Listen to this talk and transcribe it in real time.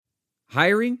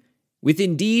Hiring? With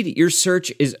Indeed, your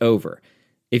search is over.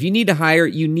 If you need to hire,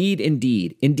 you need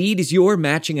Indeed. Indeed is your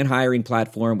matching and hiring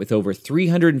platform with over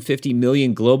 350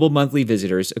 million global monthly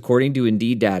visitors, according to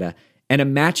Indeed data, and a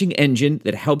matching engine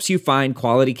that helps you find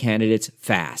quality candidates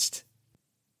fast.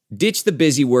 Ditch the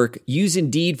busy work. Use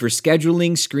Indeed for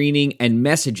scheduling, screening, and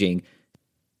messaging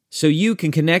so you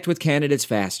can connect with candidates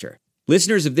faster.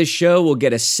 Listeners of this show will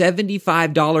get a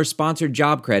 $75 sponsored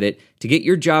job credit to get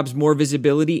your jobs more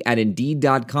visibility at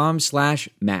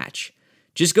Indeed.com/match.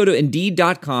 Just go to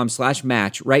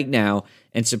Indeed.com/match right now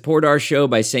and support our show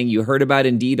by saying you heard about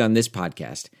Indeed on this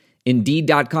podcast.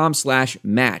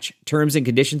 Indeed.com/match. Terms and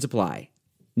conditions apply.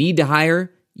 Need to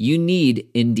hire? You need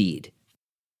Indeed.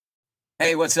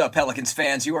 Hey, what's up, Pelicans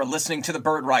fans? You are listening to the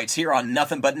Bird Rights here on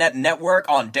Nothing But Net Network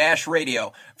on Dash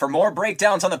Radio. For more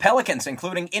breakdowns on the Pelicans,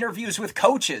 including interviews with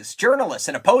coaches, journalists,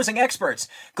 and opposing experts,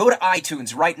 go to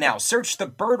iTunes right now, search the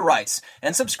Bird Rights,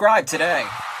 and subscribe today.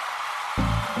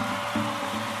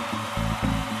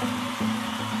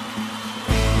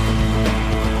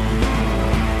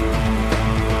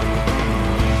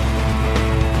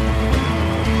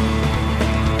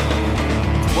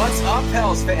 What's up,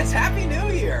 Pels fans? Happy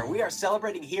New Year! We are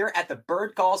celebrating here at the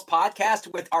Bird Calls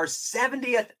podcast with our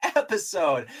 70th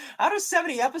episode. How does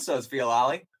 70 episodes feel,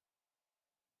 Ollie?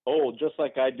 Oh, just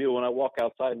like I do when I walk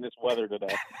outside in this weather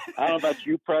today. I don't know about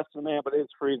you, Preston, man, but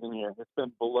it's freezing here. It's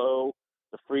been below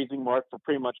the freezing mark for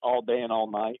pretty much all day and all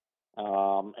night,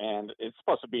 and it's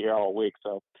supposed to be here all week,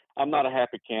 so I'm not a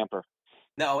happy camper.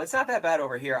 No, it's not that bad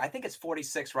over here. I think it's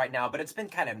 46 right now, but it's been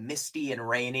kind of misty and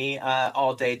rainy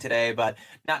all day today, but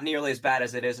not nearly as bad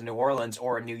as it is in New Orleans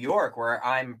or in New York, where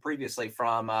I'm previously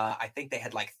from. I think they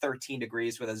had like 13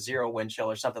 degrees with a 0 wind chill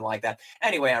or something like that.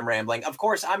 Anyway, I'm rambling. Of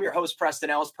course, I'm your host, Preston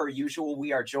Ellis. Per usual,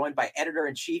 we are joined by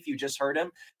editor-in-chief, you just heard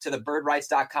him, to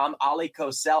thebirdrights.com, Oleh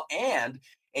Kosel, and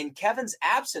in Kevin's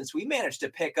absence, we managed to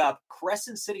pick up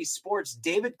Crescent City Sports'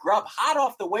 David Grubb, hot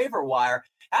off the waiver wire.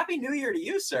 Happy New Year to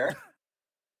you, sir.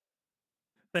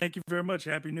 Thank you very much.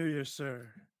 Happy New Year,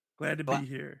 sir. Glad to be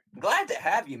here. Glad to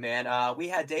have you, man. We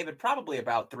had David probably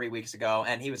about 3 weeks ago,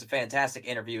 and he was a fantastic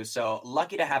interview, so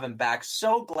lucky to have him back.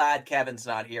 So glad Kevin's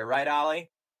not here, right,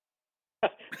 Ollie?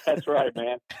 That's right,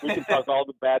 man. We can talk all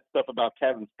the bad stuff about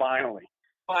Kevin finally.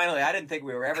 Finally, I didn't think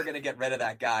we were ever going to get rid of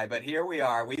that guy, but here we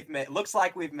are. Looks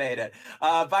like we've made it.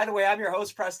 By the way, I'm your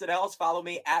host, Preston Ellis. Follow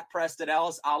me at Preston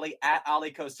Ellis, Ollie at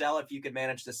Oleh Kosel, if you could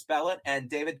manage to spell it, and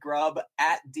David Grubb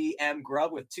at DM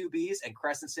Grubb with 2 B's and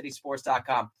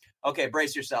CrescentCitySports.com. Okay,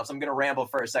 brace yourselves. I'm going to ramble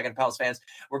for a second, Pels fans.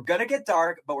 We're going to get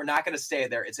dark, but we're not going to stay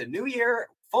there. It's a new year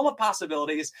full of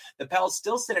possibilities. The Pels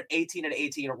still sit at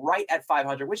 18-18, right at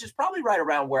 500, which is probably right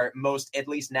around where most, at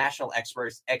least national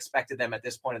experts, expected them at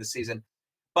this point of the season.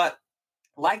 But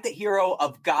like the hero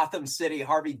of Gotham City,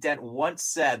 Harvey Dent, once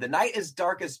said, the night is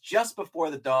darkest just before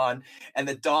the dawn, and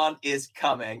the dawn is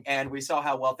coming. And we saw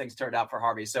how well things turned out for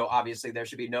Harvey. So obviously there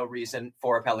should be no reason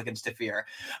for Pelicans to fear.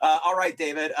 All right,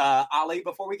 David, Ollie,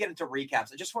 before we get into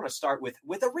recaps, I just want to start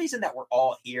with a reason that we're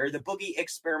all here. The Boogie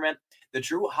experiment, the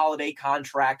Drew Holiday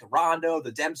contract, Rondo,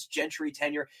 the Demps Gentry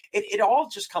tenure. It all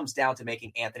just comes down to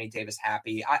making Anthony Davis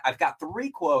happy. I've got 3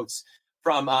 quotes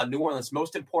from New Orleans'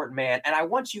 most important man, and I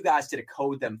want you guys to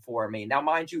decode them for me. Now,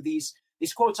 mind you, these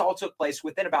quotes all took place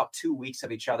within about 2 weeks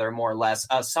of each other, more or less,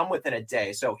 some within a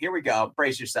day. So here we go.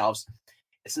 Brace yourselves.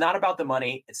 It's not about the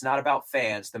money. It's not about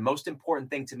fans. The most important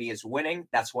thing to me is winning.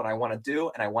 That's what I want to do,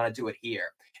 and I want to do it here.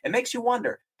 It makes you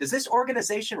wonder, does this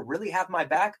organization really have my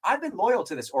back? I've been loyal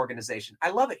to this organization. I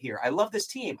love it here. I love this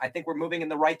team. I think we're moving in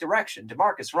the right direction.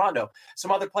 DeMarcus, Rondo,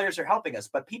 some other players are helping us,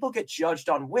 but people get judged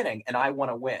on winning, and I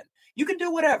want to win. You can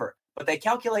do whatever, but they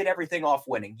calculate everything off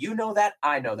winning. You know that.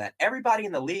 I know that. Everybody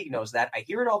in the league knows that. I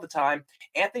hear it all the time.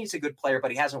 Anthony's a good player, but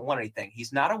he hasn't won anything.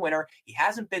 He's not a winner. He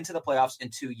hasn't been to the playoffs in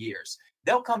 2 years.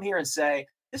 They'll come here and say,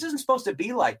 this isn't supposed to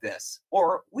be like this,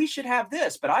 or we should have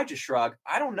this, but I just shrug.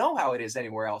 I don't know how it is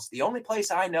anywhere else. The only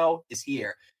place I know is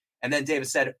here. And then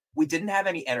Davis said, we didn't have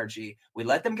any energy. We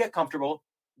let them get comfortable.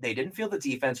 They didn't feel the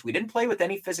defense. We didn't play with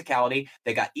any physicality.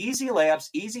 They got easy layups,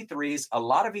 easy threes, a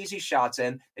lot of easy shots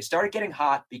in. They started getting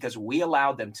hot because we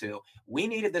allowed them to. We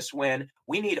needed this win.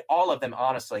 We need all of them,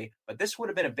 honestly, but this would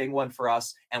have been a big one for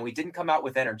us, and we didn't come out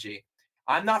with energy.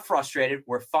 I'm not frustrated.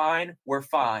 We're fine. We're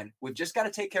fine. We've just got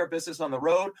to take care of business on the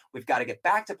road. We've got to get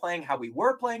back to playing how we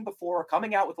were playing before,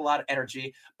 coming out with a lot of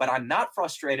energy, but I'm not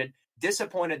frustrated,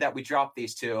 disappointed that we dropped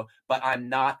these 2, but I'm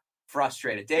not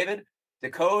frustrated. David,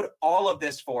 decode all of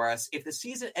this for us. If the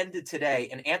season ended today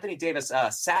and Anthony Davis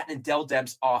sat in Dell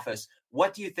Demps' office,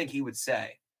 what do you think he would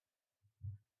say?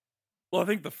 Well, I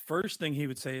think the first thing he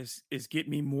would say is get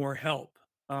me more help.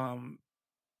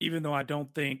 Even though I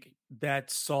don't think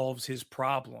that solves his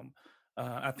problem.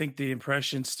 I think the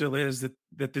impression still is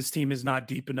that this team is not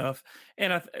deep enough,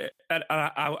 and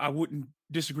I wouldn't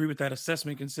disagree with that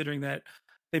assessment, considering that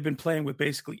they've been playing with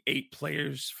basically 8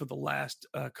 players for the last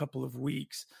couple of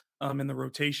weeks in the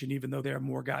rotation. Even though there are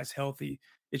more guys healthy,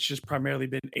 it's just primarily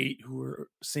been 8 who are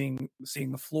seeing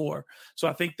the floor. So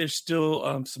I think there's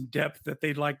still some depth that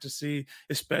they'd like to see,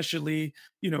 especially,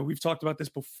 we've talked about this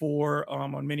before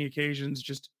on many occasions,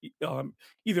 just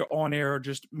either on air or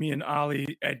just me and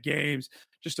Ali at games,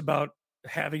 just about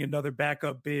having another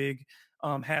backup big,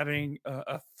 having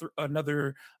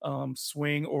another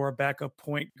swing or a backup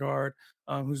point guard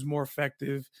who's more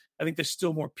effective. I think there's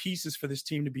still more pieces for this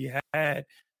team to be had,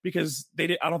 because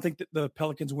I don't think that the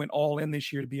Pelicans went all in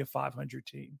this year to be a 500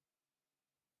 team.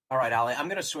 All right, Ali, I'm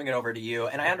going to swing it over to you,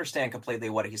 and I understand completely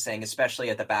what he's saying, especially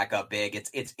at the backup big.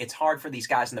 It's hard for these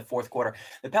guys in the fourth quarter.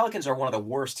 The Pelicans are one of the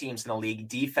worst teams in the league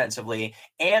defensively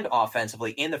and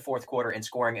offensively in the fourth quarter in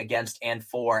scoring against and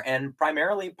for. And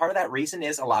primarily, part of that reason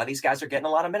is a lot of these guys are getting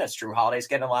a lot of minutes. Drew Holiday's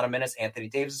getting a lot of minutes. Anthony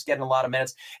Davis is getting a lot of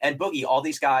minutes. And Boogie, all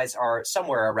these guys are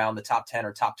somewhere around the top 10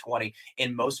 or top 20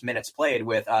 in most minutes played,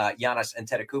 with Giannis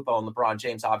Antetokounmpo and LeBron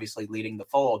James obviously leading the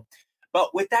fold.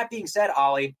 But with that being said,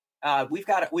 Ali, we've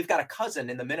got a cousin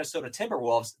in the Minnesota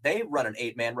Timberwolves. They run an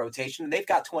 8-man rotation, and they've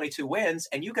got 22 wins.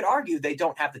 And you could argue they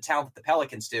don't have the talent that the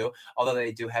Pelicans do, although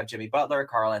they do have Jimmy Butler,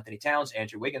 Karl Anthony Towns,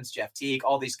 Andrew Wiggins, Jeff Teague,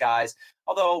 all these guys.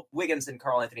 Although Wiggins and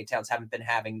Karl Anthony Towns haven't been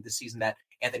having the season that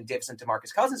Anthony Davis and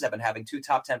DeMarcus Cousins have been having, 2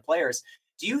 top 10 players.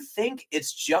 Do you think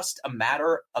it's just a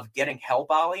matter of getting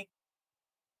help, Ali?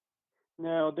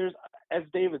 No, as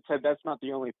David said, that's not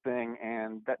the only thing,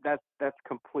 and that's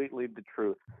completely the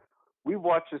truth. We've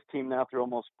watched this team now through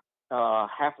almost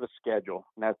half of the schedule,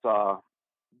 and that's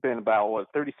been about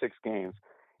 36 games.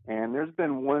 And there's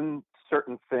been one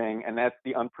certain thing, and that's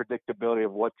the unpredictability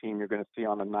of what team you're going to see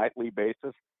on a nightly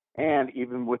basis, and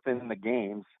even within the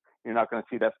games, you're not going to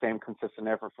see that same consistent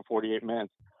effort for 48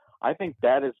 minutes. I think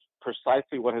that is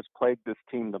precisely what has plagued this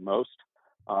team the most.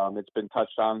 It's been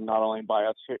touched on not only by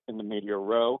us here in the media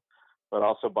row, but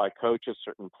also by coaches,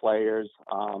 certain players.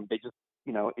 They just,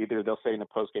 either they'll say in the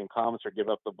post-game comments or give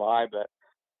up the vibe that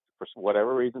for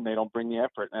whatever reason they don't bring the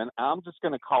effort. And I'm just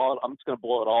going to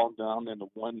boil it all down into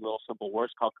one little simple word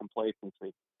called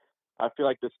complacency. I feel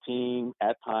like this team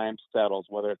at times settles,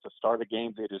 whether it's the start of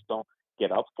games, they just don't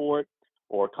get up for it,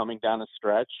 or coming down the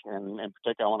stretch. And in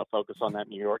particular, I want to focus on that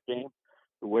New York game.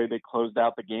 The way they closed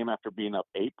out the game after being up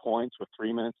 8 points with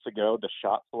 3 minutes to go, the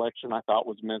shot selection I thought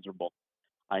was miserable.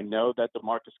 I know that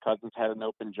DeMarcus Cousins had an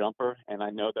open jumper, and I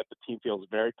know that the team feels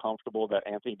very comfortable that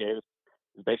Anthony Davis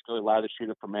is basically allowed to shoot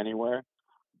it from anywhere.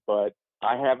 But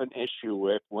I have an issue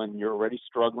with when you're already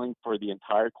struggling for the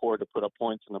entire quarter to put up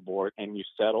points on the board and you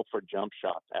settle for jump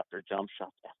shots after jump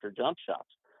shots after jump shots.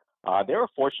 They were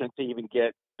fortunate to even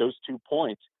get those 2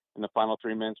 points in the final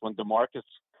 3 minutes when DeMarcus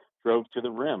drove to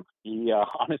the rim. He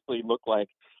honestly looked like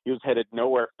he was headed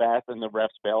nowhere fast, and the refs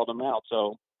bailed him out.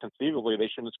 So conceivably, they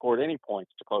shouldn't have scored any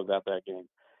points to close out that game.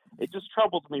 It just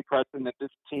troubles me, Preston, that this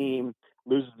team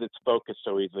loses its focus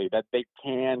so easily, that they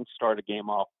can start a game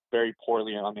off very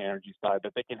poorly on the energy side,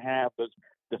 that they can have those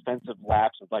defensive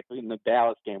lapses, like in the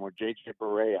Dallas game where J.J.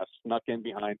 Barea snuck in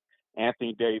behind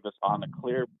Anthony Davis on a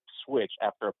clear switch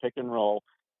after a pick and roll.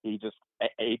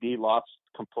 AD lost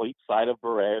complete sight of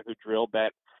Barea, who drilled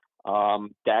that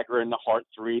dagger in the heart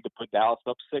 3 to put Dallas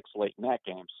up 6 late in that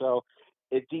game. So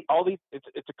it's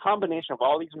a combination of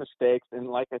all these mistakes, and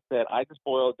like I said, I just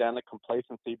boil it down to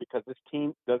complacency because this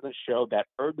team doesn't show that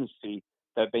urgency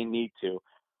that they need to.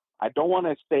 I don't want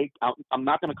to say I'm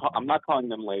not calling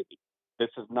them lazy. This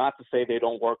is not to say they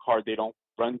don't work hard, they don't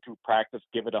run through practice,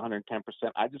 give it 110%.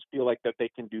 I just feel like that they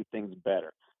can do things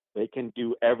better. They can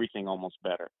do everything almost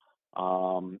better.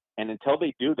 And until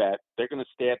they do that, they're going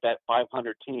to stay at that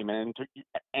 500 team. And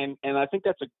I think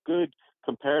that's a good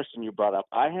comparison you brought up.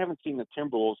 I haven't seen the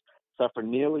Timberwolves suffer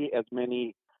nearly as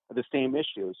many of the same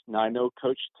issues. Now, I know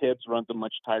Coach Tibbs runs a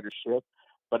much tighter ship,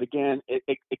 but again,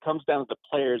 it comes down to the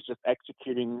players just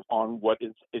executing on what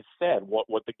is said,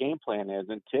 what the game plan is.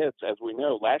 And Tibbs, as we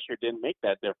know, last year didn't make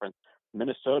that difference.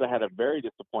 Minnesota had a very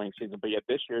disappointing season, but yet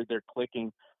this year they're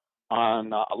clicking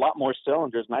on a lot more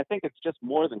cylinders. And I think it's just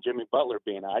more than Jimmy Butler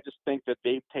being out. I just think that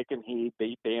they've taken heed.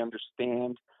 They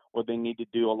understand what they need to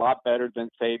do a lot better than,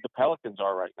 say, the Pelicans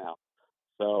are right now.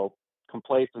 So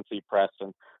complacency,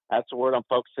 Preston. That's the word I'm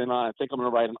focusing on. I think I'm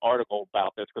going to write an article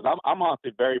about this because I'm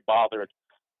honestly very bothered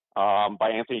by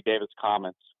Anthony Davis'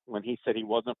 comments when he said he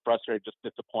wasn't frustrated, just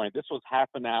disappointed. This was half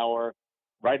an hour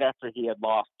right after he had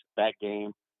lost that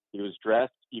game. He was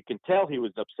dressed. You can tell he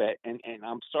was upset, and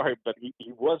I'm sorry, but he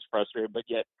was frustrated, but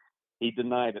yet he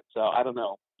denied it. So I don't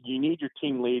know. You need your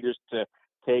team leaders to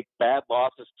take bad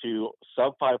losses to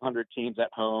sub 500 teams at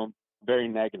home very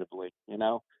negatively.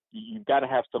 You've got to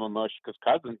have some emotion, because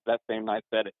Cousins that same night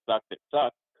said it sucked,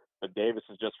 but Davis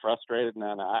is just frustrated.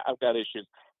 And I've got issues,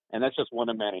 and that's just one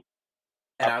of many.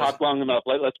 I've talked long enough.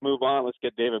 Let's move on. Let's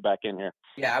get David back in here.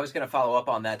 Yeah, I was going to follow up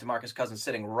on that. DeMarcus Cousins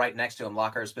sitting right next to him,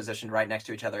 lockers positioned right next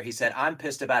to each other. He said, "I'm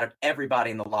pissed about it. Everybody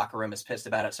in the locker room is pissed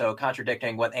about it." So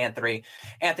contradicting what Anthony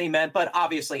meant, but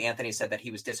obviously Anthony said that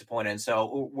he was disappointed. And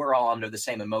so we're all under the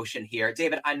same emotion here.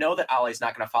 David, I know that Ollie's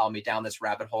not going to follow me down this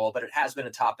rabbit hole, but it has been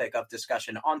a topic of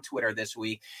discussion on Twitter this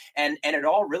week. And it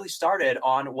all really started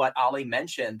on what Ollie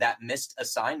mentioned, that missed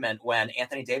assignment when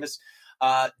Anthony Davis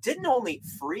didn't only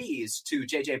freeze to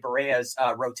JJ Barea's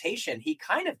rotation, he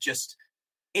kind of just,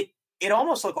 it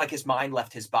almost looked like his mind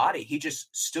left his body. He just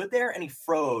stood there and he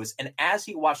froze. And as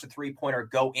he watched the three-pointer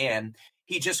go in,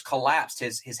 he just collapsed.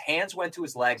 His hands went to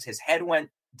his legs. His head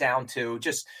went down to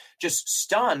just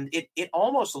stunned. It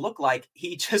almost looked like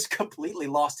he just completely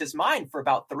lost his mind for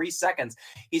about 3 seconds.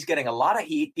 He's getting a lot of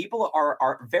heat. People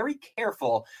are very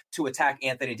careful to attack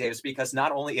Anthony Davis, because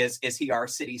not only is he our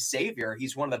city's savior,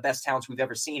 he's one of the best talents we've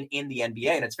ever seen in the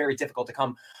NBA. And it's very difficult to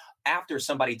come after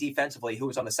somebody defensively who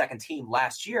was on the second team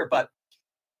last year. But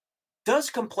does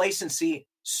complacency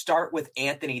start with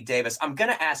Anthony Davis? I'm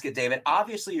going to ask it, David.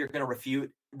 Obviously, you're going to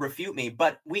refute me,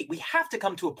 but we have to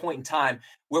come to a point in time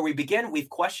where we've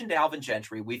questioned Alvin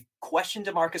Gentry, we've questioned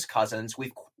DeMarcus Cousins,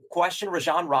 we've questioned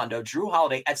Rajon Rondo, Drew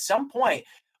Holiday. At some point,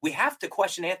 we have to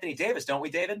question Anthony Davis, don't we,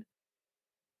 David?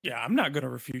 Yeah, I'm not going to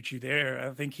refute you there.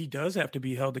 I think he does have to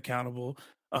be held accountable.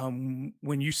 When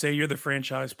you say you're the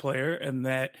franchise player and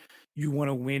that you want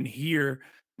to win here,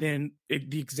 then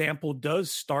the example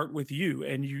does start with you.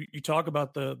 And you talk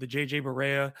about the JJ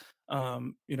Barea,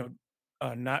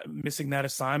 not missing that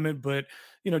assignment, but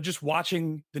just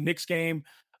watching the Knicks game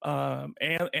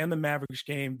and the Mavericks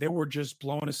game, there were just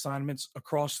blown assignments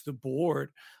across the board.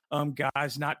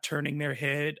 Guys not turning their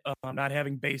head, not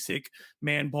having basic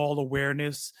man ball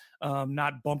awareness,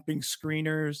 not bumping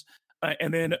screeners,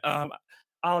 and then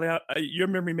Ollie, your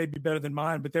memory may be better than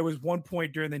mine, but there was one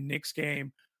point during the Knicks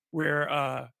game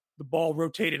where the ball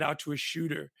rotated out to a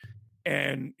shooter,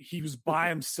 and he was by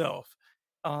himself,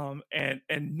 and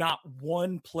not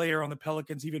one player on the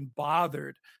Pelicans even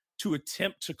bothered to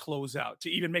attempt to close out,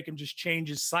 to even make him just change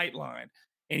his sight line,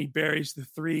 and he buries the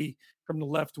three from the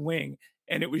left wing,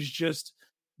 and it was just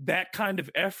that kind of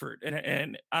effort,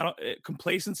 and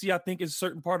complacency, I think, is a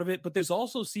certain part of it, but there's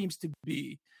also seems to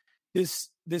be this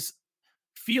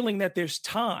feeling that there's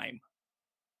time.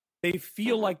 They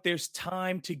feel like there's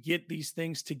time to get these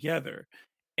things together.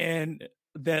 And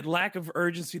that lack of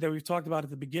urgency that we've talked about at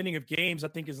the beginning of games, I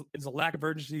think is a lack of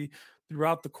urgency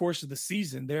throughout the course of the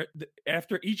season.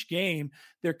 After each game,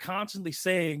 they're constantly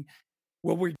saying,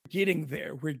 well, we're getting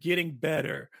there. We're getting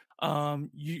better.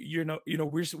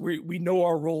 We know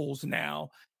our roles now.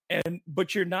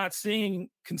 But you're not seeing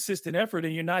consistent effort,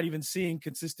 and you're not even seeing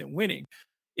consistent winning.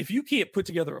 If you can't put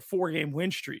together a 4-game win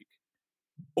streak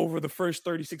over the first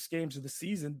 36 games of the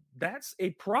season, that's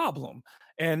a problem.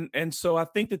 And so I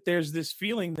think that there's this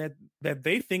feeling that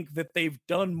they think that they've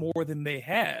done more than they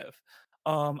have.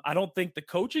 I don't think the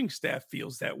coaching staff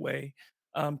feels that way.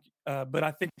 But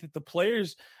I think that the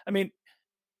players,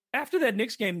 after that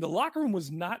Knicks game, the locker room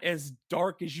was not as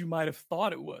dark as you might have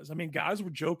thought it was. Guys were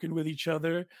joking with each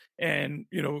other and,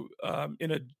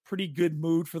 in a pretty good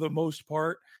mood for the most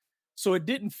part. So it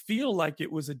didn't feel like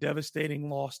it was a devastating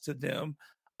loss to them.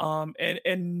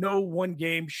 And no one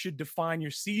game should define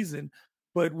your season.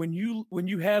 But when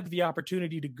you have the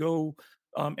opportunity to go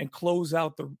and close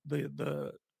out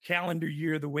the calendar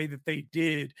year the way that they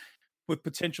did, with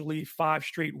potentially 5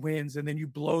 straight wins, and then you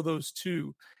blow those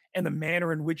 2, and the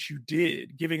manner in which you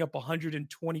did, giving up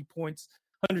 128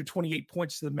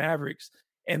 points to the Mavericks,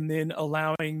 and then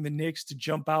allowing the Knicks to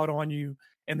jump out on you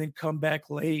and then come back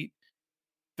late,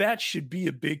 that should be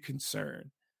a big concern.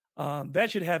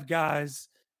 That should have guys,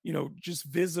 just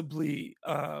visibly,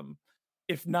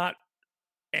 if not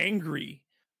angry,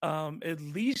 at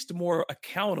least more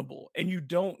accountable. And you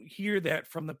don't hear that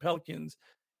from the Pelicans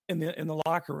in the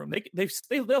locker room.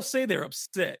 They'll say they're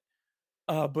upset,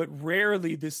 but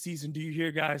rarely this season do you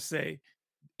hear guys say,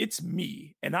 "It's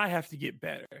me, and I have to get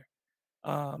better."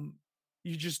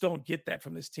 You just don't get that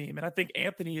from this team. And I think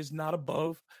Anthony is not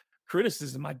above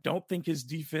criticism. I don't think his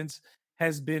defense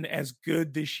has been as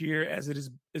good this year as it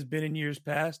has been in years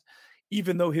past,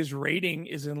 even though his rating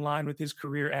is in line with his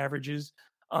career averages.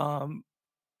 And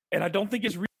I don't think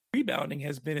his rebounding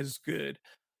has been as good.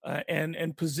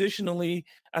 And positionally,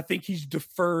 I think he's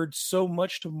deferred so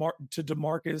much to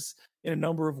DeMarcus in a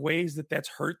number of ways that's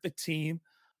hurt the team.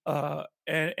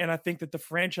 And I think that the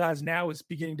franchise now is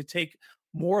beginning to take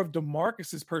more of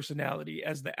DeMarcus's personality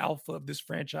as the alpha of this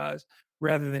franchise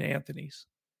rather than Anthony's.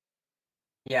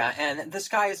 Yeah, and the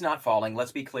sky is not falling.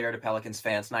 Let's be clear to Pelicans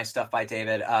fans. Nice stuff by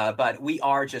David. But we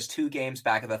are just 2 games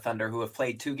back of the Thunder, who have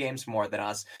played 2 games more than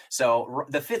us. So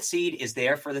the 5th seed is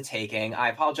there for the taking. I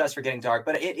apologize for getting dark,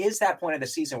 but it is that point of the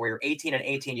season where you're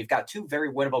 18-18. You've got 2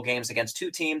 very winnable games against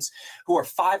 2 teams who are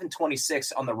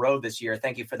 5-26 on the road this year.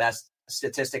 Thank you for that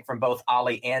statistic from both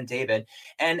Ollie and David.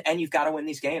 And you've got to win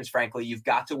these games, frankly. You've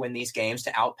got to win these games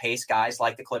to outpace guys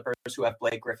like the Clippers, who have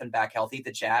Blake Griffin back healthy,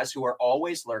 the Jazz, who are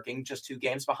always lurking, just 2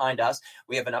 games behind us.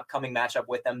 We have an upcoming matchup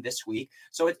with them this week.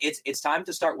 So it's time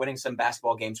to start winning some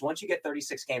basketball games. Once you get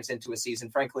 36 games into a season,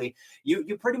 frankly,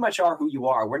 you pretty much are who you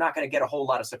are. We're not going to get a whole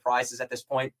lot of surprises at this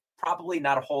point. Probably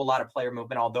not a whole lot of player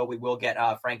movement, although we will get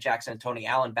Frank Jackson and Tony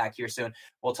Allen back here soon.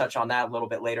 We'll touch on that a little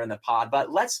bit later in the pod.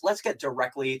 But let's get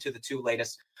directly to the 2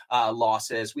 latest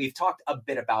losses. We've talked a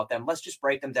bit about them. Let's just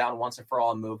break them down once and for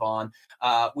all and move on.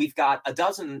 We've got a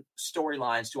dozen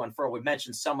storylines to unfurl. We've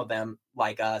mentioned some of them,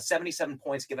 like 77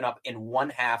 points given up in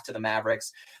 1 half to the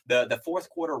Mavericks. The fourth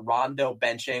quarter Rondo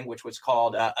benching, which was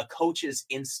called a coach's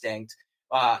instinct.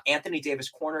 Anthony Davis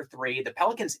corner 3, the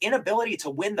Pelicans' inability to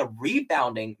win the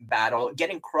rebounding battle,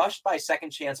 getting crushed by second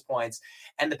chance points,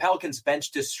 and the Pelicans'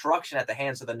 bench destruction at the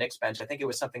hands of the Knicks bench. I think it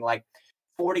was something like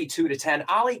 42-10.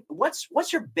 Ollie,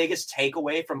 what's your biggest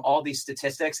takeaway from all these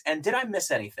statistics? And did I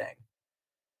miss anything?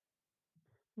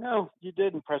 No, you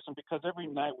didn't, Preston, because every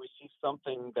night we see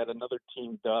something that another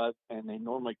team does, and they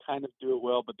normally kind of do it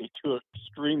well, but they do it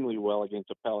extremely well against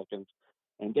the Pelicans.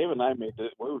 And David and I we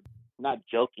were not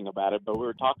joking about it, but we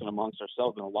were talking amongst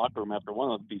ourselves in the locker room after one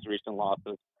of these recent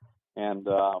losses, and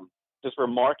just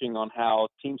remarking on how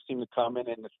teams seem to come in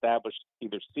and establish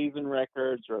either season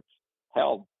records or,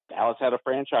 hell, Dallas had a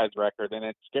franchise record, and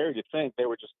it's scary to think they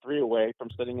were just 3 away from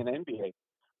setting an NBA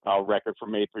record for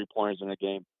made 3-pointers in a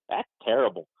game. That's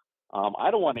terrible.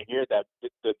 I don't want to hear that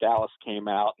the Dallas came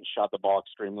out and shot the ball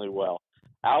extremely well.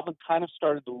 Alvin kind of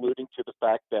started alluding to the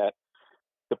fact that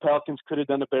the Pelicans could have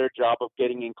done a better job of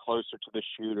getting in closer to the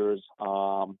shooters,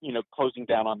 closing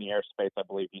down on the airspace, I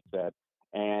believe he said.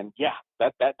 And yeah,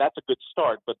 that's a good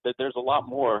start, but there's a lot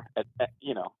more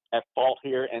at fault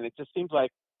here. And it just seems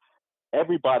like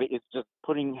everybody is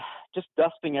just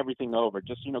dusting everything over,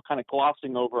 just, kind of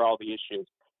glossing over all the issues.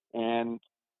 And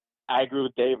I agree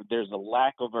with David. There's a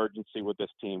lack of urgency with this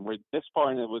team. We're this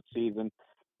far into the season,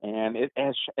 and it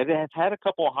has had a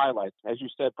couple of highlights. As you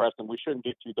said, Preston, we shouldn't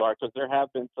get too dark because there have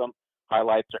been some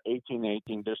highlights. They're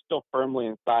 18-18. They're still firmly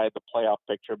inside the playoff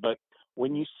picture. But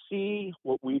when you see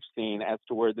what we've seen as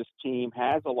to where this team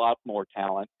has a lot more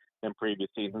talent than previous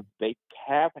seasons, they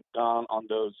haven't gone on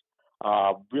those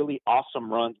really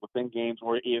awesome runs within games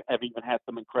where they have even had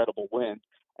some incredible wins.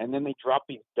 And then they drop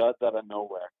these duds out of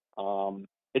nowhere.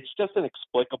 It's just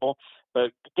inexplicable.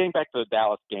 But getting back to the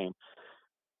Dallas game,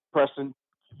 Preston,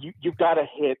 you've got to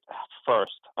hit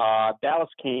first. Dallas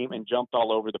came and jumped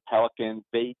all over the Pelicans.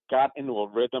 They got into a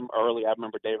rhythm early. I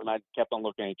remember Dave and I kept on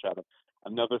looking at each other.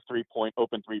 Another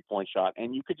open three-point shot.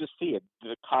 And you could just see it.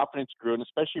 The confidence grew, and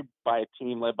especially by a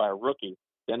team led by a rookie,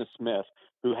 Dennis Smith,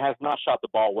 who has not shot the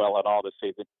ball well at all this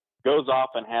season, goes off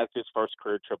and has his first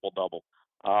career triple-double.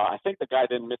 I think the guy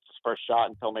didn't miss his first shot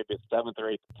until maybe his 7th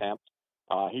or 8th attempt.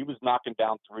 He was knocking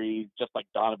down threes just like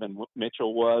Donovan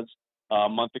Mitchell was a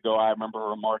month ago. I remember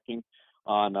remarking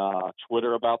on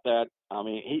Twitter about that. I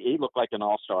mean, he looked like an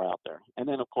all-star out there. And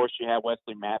then, of course, you had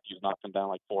Wesley Matthews knocking down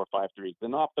like 4 or 5 threes.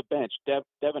 Then off the bench,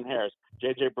 Devin Harris,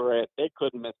 J.J. Barrett, they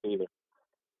couldn't miss either.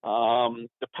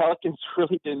 The Pelicans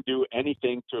really didn't do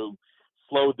anything to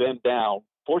slow them down.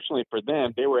 Fortunately for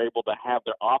them, they were able to have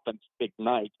their offense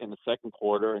ignite in the second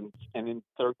quarter and in the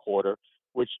third quarter,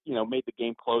 which, made the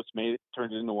game close,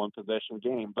 turned it into a one-possession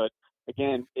game. But,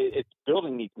 again, it's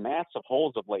building these massive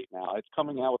holes of late now. It's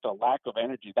coming out with a lack of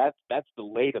energy. That's the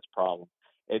latest problem.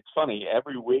 It's funny.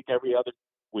 Every week, every other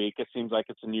week, it seems like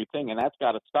it's a new thing, and that's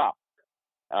got to stop.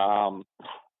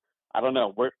 I don't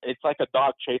know. It's like a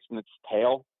dog chasing its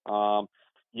tail.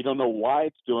 You don't know why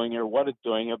it's doing it or what it's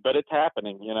doing it, but it's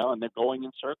happening, and they're going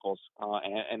in circles.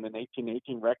 And an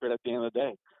 18-18 record at the end of the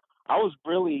day. I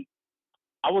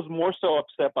was more so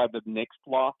upset by the Knicks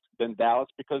loss than Dallas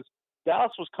because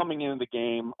Dallas was coming into the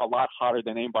game a lot hotter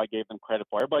than anybody gave them credit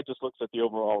for. Everybody just looks at the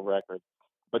overall record.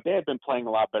 But they had been playing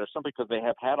a lot better, simply because they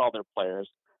have had all their players.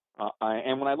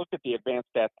 And when I looked at the advanced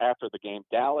stats after the game,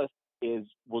 Dallas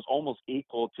was almost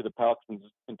equal to the Pelicans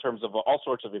in terms of all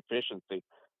sorts of efficiency.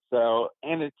 So,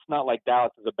 and it's not like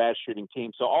Dallas is a bad shooting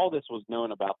team. So all this was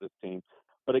known about this team.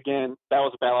 But again, that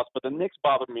was a bad loss. But the Knicks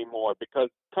bothered me more because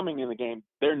coming in the game,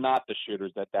 they're not the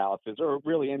shooters that Dallas is, or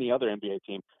really any other NBA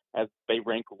team, as they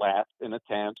rank last in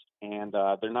attempts, and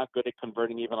they're not good at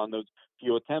converting even on those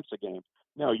few attempts a game.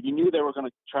 No, you knew they were going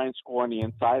to try and score on the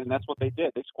inside, and that's what they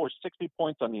did. They scored 60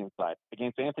 points on the inside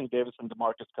against Anthony Davis and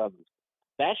DeMarcus Cousins.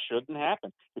 That shouldn't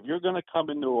happen. If you're going to come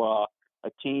into a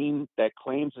team that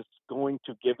claims it's going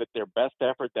to give it their best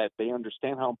effort, that they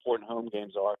understand how important home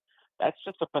games are, that's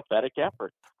just a pathetic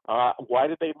effort. Why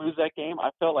did they lose that game?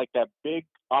 I felt like that big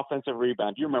offensive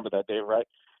rebound. You remember that, Dave, right?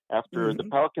 After the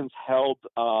Pelicans held,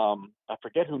 I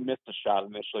forget who missed the shot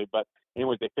initially, but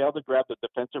anyways, they failed to grab the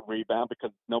defensive rebound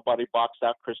because nobody boxed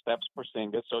out Kristaps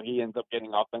Porzingis, so he ends up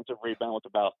getting offensive rebound with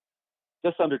about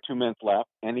just under 2 minutes left,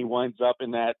 and he winds up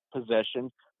in that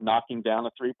possession knocking down a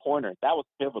three-pointer. That was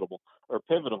pivotal.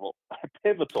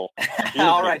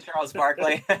 All right, Charles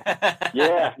Barkley.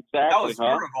 Yeah, exactly. That was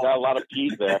terrible. Got a lot of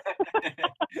P's there.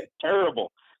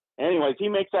 Terrible. Anyways, he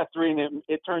makes that three, and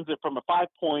it turns it from a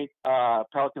 5-point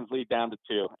Pelicans lead down to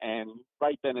 2. And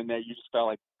right then and there, you just felt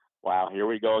like, wow, here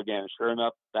we go again. Sure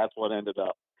enough, that's what ended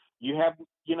up. You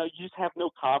just have no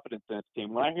confidence in this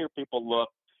team. When I hear people look,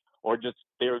 or just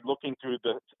they're looking through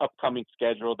the upcoming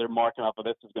schedule, they're marking off of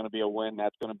this is going to be a win,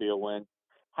 that's going to be a win.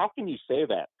 How can you say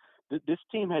that? This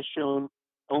team has shown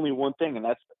only one thing, and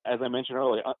that's, as I mentioned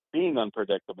earlier, being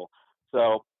unpredictable.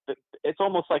 So it's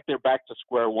almost like they're back to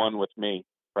square one with me,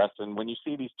 Preston. When you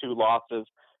see these two losses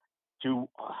to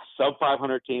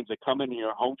sub-500 teams that come into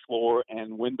your home floor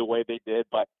and win the way they did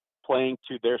by playing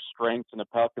to their strengths, and the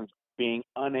Pelicans being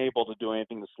unable to do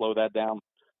anything to slow that down,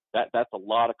 that's a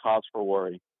lot of cause for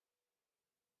worry.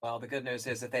 Well, the good news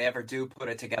is if they ever do put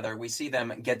it together, we see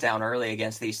them get down early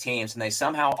against these teams, and they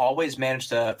somehow always manage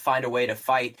to find a way to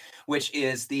fight, which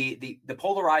is the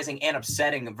polarizing and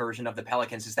upsetting version of the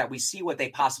Pelicans, is that we see what they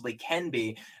possibly can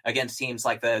be against teams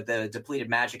like the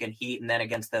depleted Magic and Heat, and then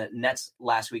against the Nets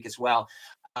last week as well.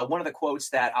 One of the quotes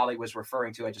that Oleh was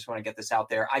referring to, I just want to get this out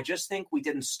there. I just think we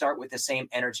didn't start with the same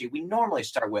energy we normally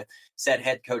start with, said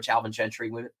head coach Alvin Gentry.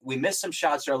 We missed some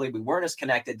shots early. We weren't as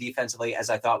connected defensively as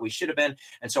I thought we should have been.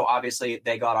 And so obviously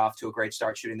they got off to a great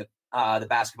start shooting the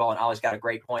basketball. And Ollie's got a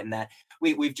great point in that.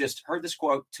 We've just heard this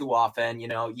quote too often. You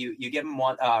know, you give them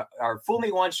one, or fool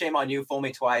me once, shame on you, fool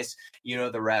me twice, you know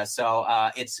the rest. So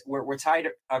we're tired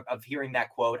of hearing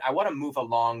that quote. I want to move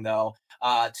along though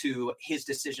to his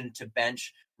decision to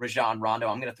bench Rajon Rondo.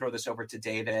 I'm going to throw this over to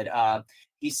David.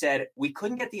 He said, we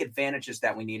couldn't get the advantages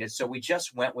that we needed, so we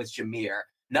just went with Jameer.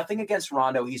 Nothing against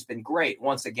Rondo. He's been great.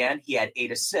 Once again, he had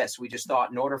 8 assists. We just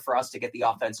thought in order for us to get the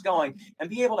offense going and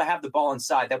be able to have the ball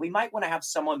inside, that we might want to have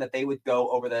someone that they would go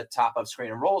over the top of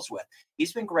screen and rolls with.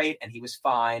 He's been great, and he was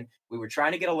fine. We were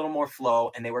trying to get a little more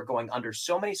flow, and they were going under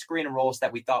so many screen and rolls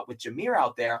that we thought with Jameer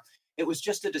out there, it was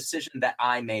just a decision that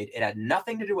I made. It had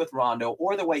nothing to do with Rondo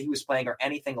or the way he was playing or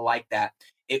anything like that.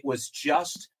 It was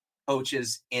just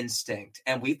coach's instinct.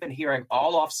 And we've been hearing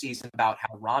all off season about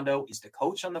how Rondo is the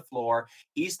coach on the floor.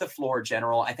 He's the floor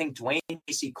general. I think Dwayne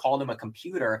Casey called him a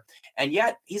computer, and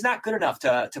yet he's not good enough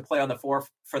to play on the floor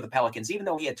for the Pelicans, even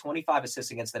though he had 25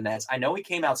 assists against the Nets. I know he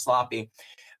came out sloppy,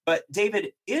 but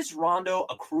David, is Rondo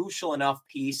a crucial enough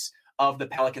piece of the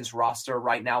Pelicans roster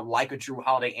right now, like a Drew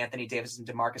Holiday, Anthony Davis, and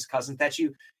DeMarcus Cousins, that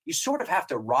you sort of have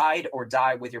to ride or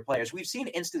die with your players? We've seen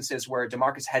instances where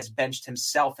DeMarcus has benched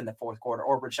himself in the fourth quarter,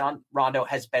 or Rajon Rondo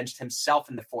has benched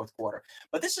himself in the fourth quarter.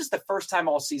 But this is the first time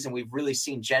all season we've really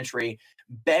seen Gentry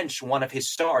bench one of his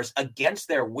stars against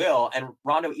their will. And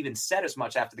Rondo even said as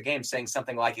much after the game, saying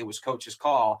something like it was coach's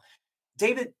call.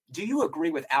 David, do you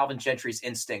agree with Alvin Gentry's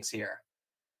instincts here?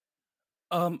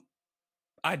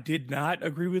 I did not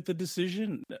agree with the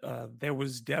decision. There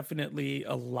was definitely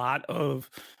a lot of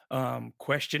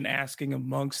question asking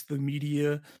amongst the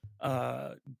media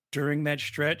during that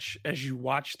stretch as you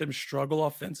watch them struggle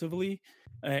offensively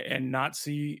and not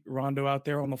see Rondo out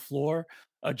there on the floor.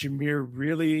 Jameer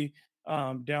really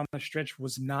down the stretch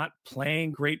was not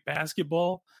playing great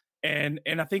basketball. And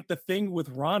I think the thing with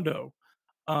Rondo,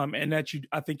 and that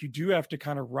I think you do have to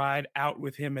kind of ride out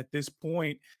with him at this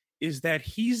point, is that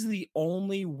he's the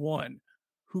only one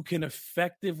who can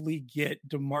effectively get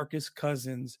DeMarcus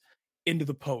Cousins into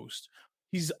the post.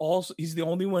 He's the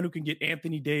only one who can get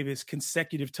Anthony Davis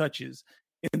consecutive touches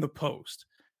in the post.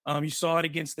 You saw it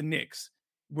against the Knicks,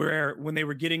 where when they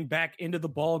were getting back into the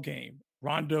ball game,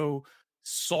 Rondo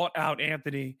sought out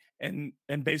Anthony and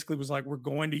basically was like, we're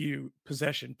going to you,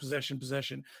 possession.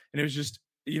 And it was just,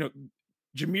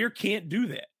 Jameer can't do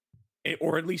that,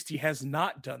 or at least he has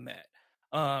not done that.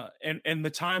 And the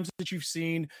times that you've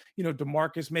seen,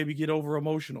 DeMarcus maybe get over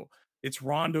emotional, it's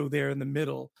Rondo there in the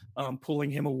middle,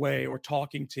 pulling him away or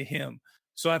talking to him.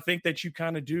 So I think that you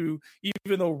kind of do,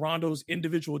 even though Rondo's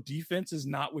individual defense is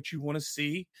not what you want to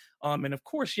see. And of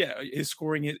course, yeah, his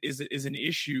scoring is an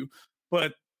issue,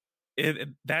 but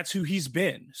that's who he's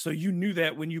been. So you knew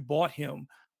that when you bought him,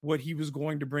 what he was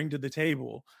going to bring to the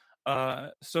table.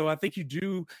 So I think you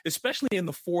do, especially in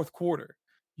the fourth quarter,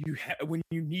 when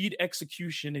you need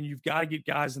execution and you've got to get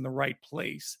guys in the right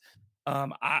place.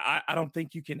 I don't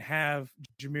think you can have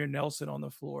Jameer Nelson on the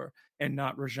floor and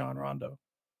not Rajon Rondo.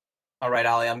 All right,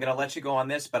 Ollie, I'm going to let you go on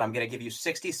this, but I'm going to give you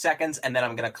 60 seconds, and then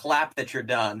I'm going to clap that you're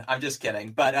done. I'm just kidding,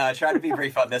 but try to be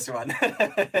brief on this one.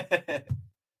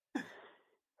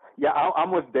 Yeah,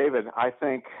 I'm with David. I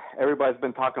think everybody's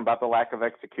been talking about the lack of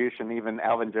execution. Even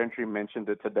Alvin Gentry mentioned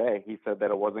it today. He said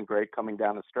that it wasn't great coming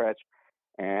down the stretch,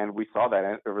 and we saw that.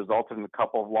 It resulted in a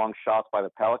couple of long shots by the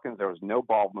Pelicans. There was no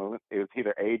ball movement. It was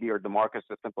either AD or DeMarcus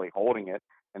just simply holding it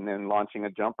and then launching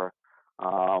a jumper.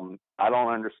 I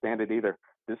don't understand it either.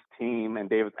 This team, and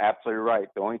David's absolutely right,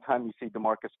 the only time you see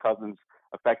DeMarcus Cousins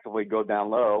effectively go down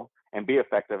low and be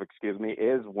effective,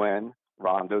 is when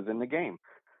Rondo's in the game.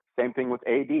 Same thing with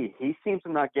AD. He seems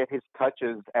to not get his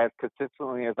touches as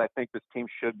consistently as I think this team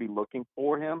should be looking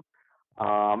for him.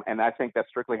 And I think that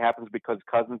strictly happens because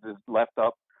Cousins is left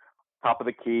up top of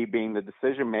the key being the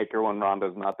decision maker when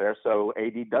Rondo's not there. So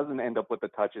AD doesn't end up with the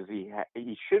touches he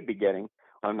should be getting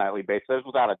on a nightly basis.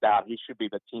 Without a doubt, he should be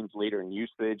the team's leader in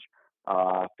usage,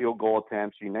 field goal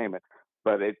attempts, you name it.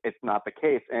 But it's not the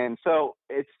case. And so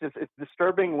it's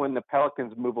disturbing when the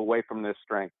Pelicans move away from their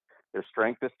strength. Their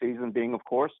strength this season being, of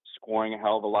course, scoring a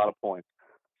hell of a lot of points.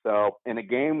 So in a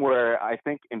game where I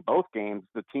think in both games,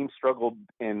 the team struggled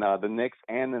in the Knicks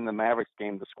and in the Mavericks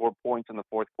game to score points in the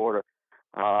fourth quarter,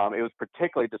 it was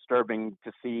particularly disturbing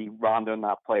to see Rondo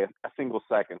not play a single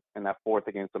second in that fourth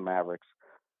against the Mavericks.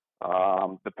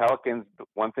 The Pelicans,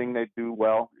 one thing they do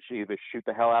well, either shoot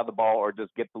the hell out of the ball or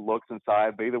just get the looks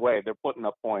inside. But either way, they're putting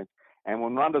up points. And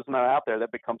when Rondo's not out there,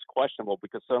 that becomes questionable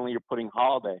because suddenly you're putting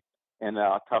Holiday in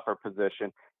a tougher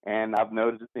position. And I've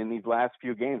noticed in these last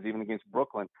few games, even against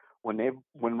Brooklyn, when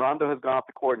Rondo has gone off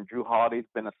the court and Drew Holiday's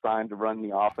been assigned to run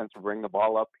the offense or bring the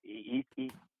ball up, he's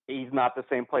not the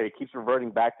same player. He keeps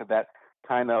reverting back to that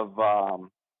kind of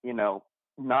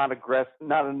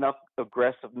not enough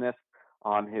aggressiveness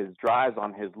on his drives,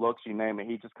 on his looks, you name it.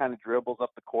 He just kind of dribbles up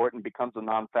the court and becomes a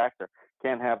non-factor.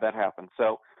 Can't have that happen.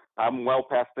 So I'm well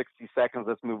past 60 seconds.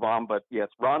 Let's move on. But yes,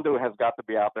 Rondo has got to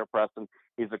be out there, Preston.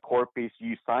 He's a core piece.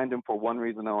 You signed him for one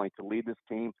reason only, to lead this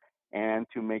team and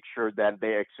to make sure that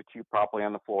they execute properly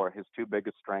on the floor, his two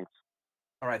biggest strengths.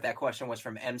 All right, that question was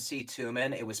from MC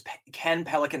Tuman. It was, can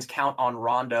Pelicans count on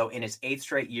Rondo in his 8th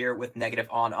straight year with negative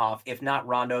on-off? If not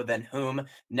Rondo, then whom?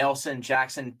 Nelson,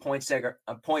 Jackson, point center,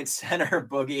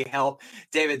 Boogie, help.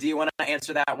 David, do you want to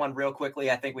answer that one real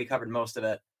quickly? I think we covered most of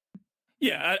it.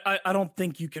 Yeah, I don't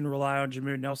think you can rely on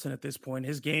Jameer Nelson at this point.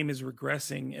 His game is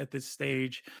regressing at this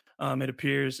stage, it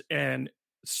appears. And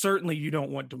certainly you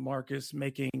don't want DeMarcus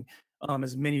making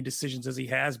as many decisions as he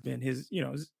has been.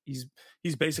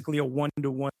 He's basically a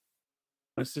 1-to-1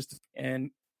 assistant and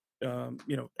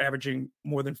averaging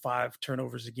more than 5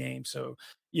 turnovers a game. So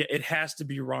yeah, it has to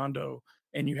be Rondo,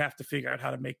 and you have to figure out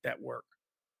how to make that work.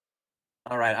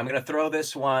 All right, I'm going to throw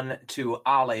this one to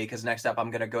Ollie because next up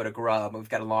I'm going to go to Grubb. We've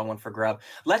got a long one for Grubb.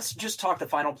 Let's just talk the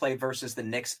final play versus the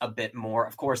Knicks a bit more.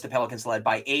 Of course, the Pelicans led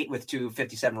by 8 with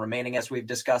 2:57 remaining, as we've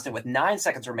discussed, and with 9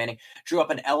 seconds remaining, drew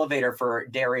up an elevator for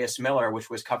Darius Miller,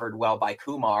 which was covered well by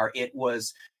Kumar.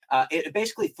 It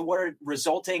basically thwarted,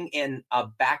 resulting in a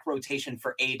back rotation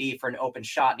for AD for an open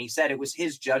shot. And he said it was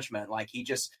his judgment. Like, he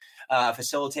just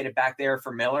facilitated back there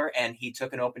for Miller, and he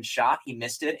took an open shot. He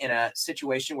missed it in a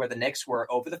situation where the Knicks were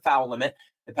over the foul limit.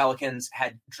 The Pelicans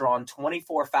had drawn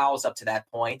 24 fouls up to that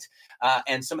point.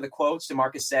 And some of the quotes,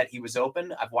 DeMarcus said he was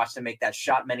open. I've watched him make that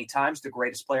shot many times. The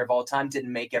greatest player of all time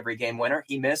didn't make every game winner.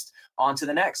 He missed. On to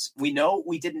the next. We know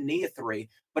we didn't need a 3,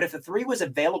 but if the 3 was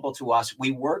available to us,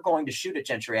 we were going to shoot it.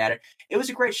 Gentry at it. It was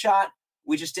a great shot.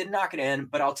 We just didn't knock it in,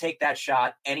 but I'll take that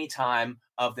shot any time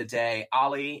of the day.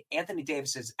 Ollie, Anthony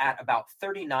Davis is at about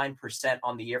 39%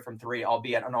 on the year from 3,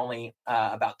 albeit on only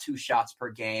about 2 shots per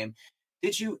game.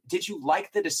 Did you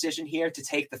like the decision here to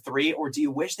take the 3, or do you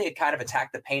wish they had kind of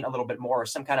attacked the paint a little bit more, or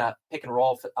some kind of pick and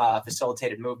roll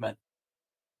facilitated movement?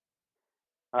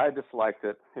 I disliked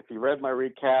it. If you read my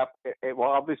recap, it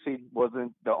obviously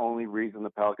wasn't the only reason the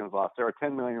Pelicans lost. There are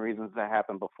 10 million reasons that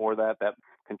happened before that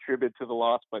contributed to the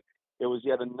loss, but it was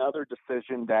yet another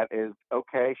decision that is,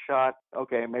 okay, shot,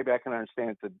 okay, maybe I can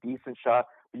understand it's a decent shot,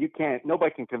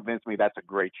 Nobody can convince me that's a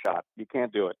great shot. You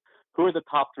can't do it. Who are the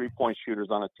top 3-point shooters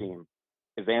on a team?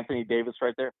 Is Anthony Davis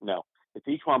right there? No. It's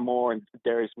E'Twaun Moore and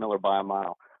Darius Miller by a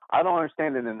mile. I don't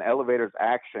understand in an elevator's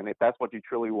action, if that's what you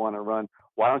truly want to run,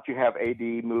 why don't you have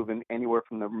AD moving anywhere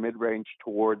from the mid-range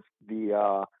towards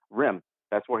the rim?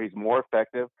 That's where he's more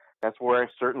effective. That's where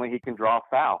certainly he can draw a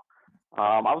foul.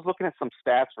 I was looking at some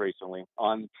stats recently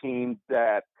on teams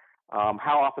that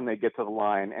how often they get to the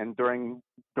line, and during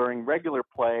regular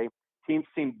play, teams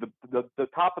seem the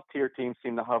top of tier teams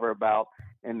seem to hover about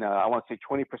in I want to say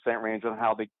 20% range on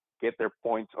how they get their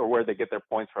points or where they get their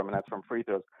points from, and that's from free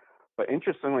throws. But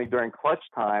interestingly, during clutch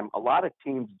time, a lot of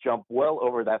teams jump well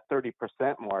over that 30%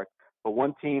 mark. But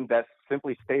one team that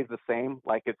simply stays the same,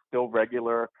 like it's still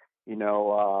regular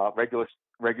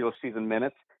season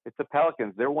minutes, it's the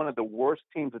Pelicans. They're one of the worst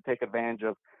teams to take advantage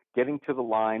of getting to the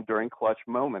line during clutch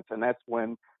moments, and that's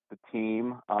when the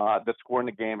team, the score in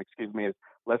the game, is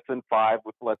less than 5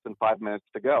 with less than 5 minutes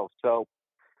to go. So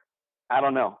I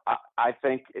don't know. I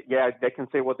think, they can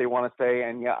say what they want to say,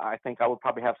 and I think I would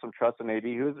probably have some trust in AD,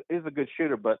 who is a good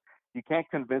shooter, but you can't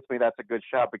convince me that's a good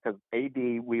shot because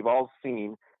AD, we've all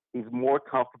seen, he's more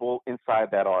comfortable inside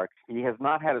that arc. He has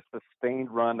not had a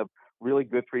sustained run of really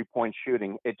good 3-point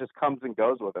shooting. It just comes and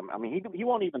goes with him. I mean, he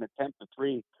won't even attempt a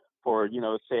three for,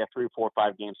 say a 3, 4,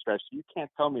 5 game stretch. You can't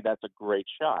tell me that's a great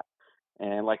shot.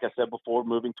 And like I said before,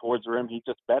 moving towards the rim, he's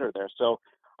just better there. So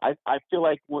I feel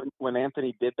like when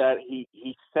Anthony did that, he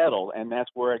settled, and that's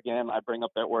where, again, I bring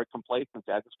up that word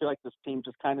complacency. I just feel like this team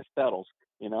just kind of settles.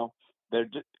 They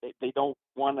don't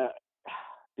want to.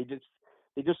 They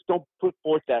just don't put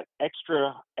forth that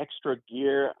extra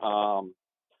gear.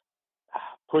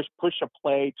 Push a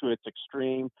play to its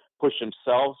extreme. Push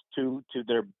themselves to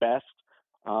their best.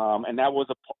 And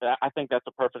I think that's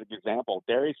a perfect example.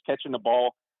 Darius catching the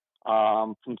ball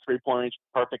from 3-point range,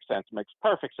 perfect sense. Makes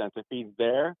perfect sense. If he's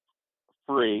there,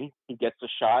 free, he gets a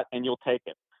shot, and you'll take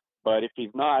it. But if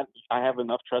he's not, I have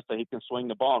enough trust that he can swing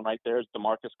the ball. And right there is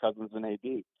DeMarcus Cousins and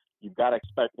AD. You've got to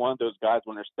expect one of those guys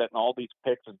when they're setting all these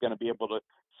picks is going to be able to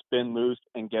spin loose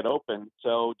and get open.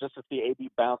 So just to see AD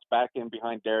bounce back in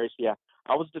behind Darius,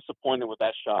 I was disappointed with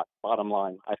that shot, bottom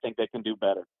line. I think they can do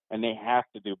better, and they have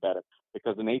to do better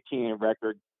because an 18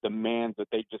 record demands that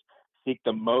they just seek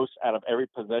the most out of every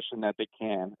possession that they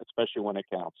can, especially when it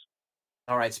counts.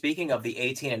 All right, speaking of the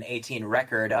 18-18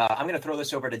 record, I'm going to throw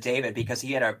this over to David because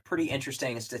he had a pretty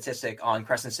interesting statistic on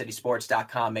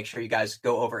CrescentCitySports.com. Make sure you guys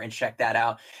go over and check that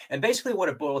out. And basically what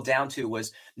it boiled down to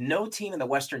was no team in the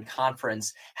Western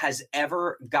Conference has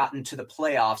ever gotten to the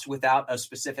playoffs without a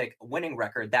specific winning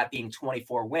record, that being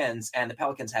 24 wins. And the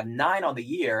Pelicans have 9 on the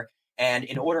year. And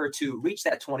in order to reach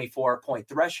that 24-point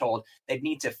threshold, they'd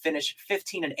need to finish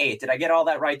 15-8. Did I get all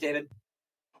that right, David?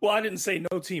 Well, I didn't say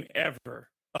no team ever.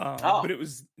 But it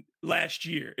was last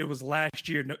year.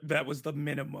 That was the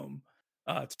minimum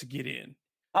to get in.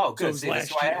 Oh, good. So that's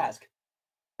why I ask.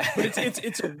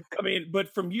 But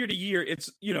but from year to year,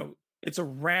 it's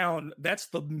around. That's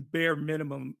the bare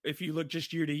minimum. If you look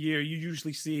just year to year, you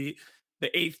usually see the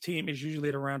 8th team is usually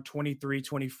at around 23,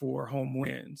 24 home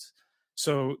wins.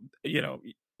 So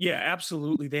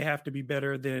absolutely, they have to be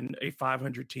better than a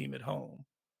 500 team at home.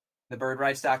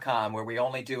 TheBirdWrites.com, where we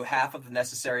only do half of the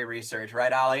necessary research,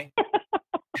 right, Ollie?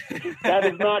 That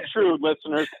is not true,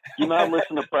 listeners. Do not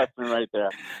listen to Preston right there.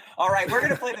 All right, we're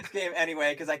going to play this game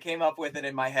anyway because I came up with it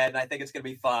in my head, and I think it's going to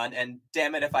be fun. And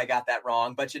damn it if I got that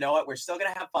wrong. But you know what? We're still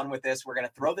going to have fun with this. We're going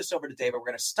to throw this over to David. We're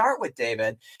going to start with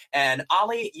David. And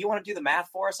Ollie, you want to do the math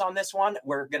for us on this one?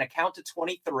 We're going to count to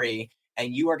 23,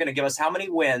 and you are going to give us how many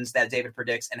wins that David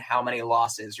predicts and how many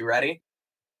losses. You ready?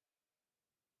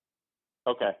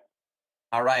 Okay.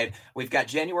 All right. We've got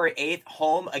January 8th,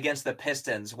 home against the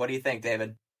Pistons. What do you think,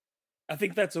 David? I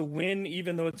think that's a win,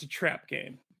 even though it's a trap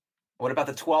game. What about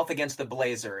the 12th against the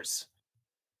Blazers?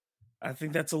 I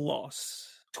think that's a loss.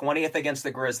 20th against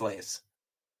the Grizzlies?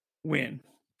 Win.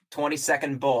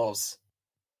 22nd Bulls?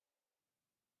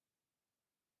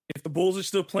 If the Bulls are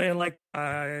still playing like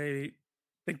I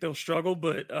think they'll struggle,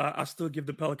 but I'll still give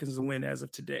the Pelicans a win as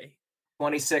of today.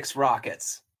 26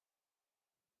 Rockets?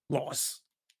 Loss.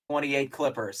 28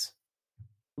 Clippers?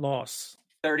 Loss.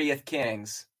 30th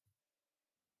Kings?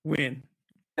 Win.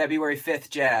 February 5th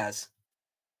Jazz?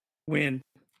 Win.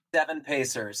 7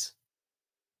 Pacers?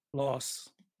 Loss.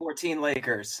 14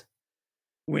 Lakers?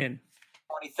 Win.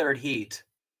 23rd Heat?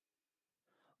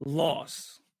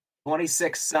 Loss.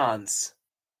 26 Suns?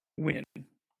 Win.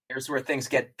 Here's where things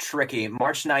get tricky.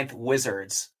 March 9th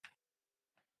Wizards?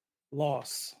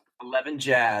 Loss. 11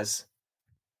 Jazz?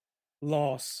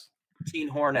 Loss. 13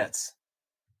 Hornets?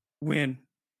 Win.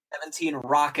 17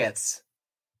 Rockets?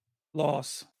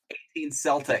 Loss. 18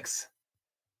 Celtics.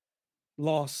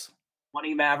 Loss.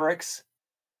 20 Mavericks.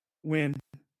 Win.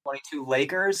 22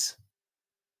 Lakers.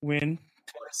 Win.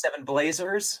 27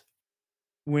 Blazers.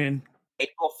 Win.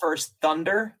 April 1st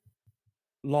Thunder.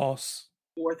 Loss.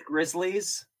 4th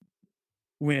Grizzlies.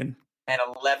 Win. And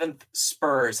 11th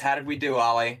Spurs. How did we do,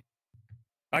 Ollie?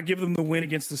 I give them the win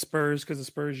against the Spurs because the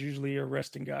Spurs usually are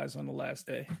resting guys on the last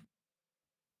day.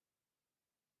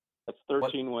 That's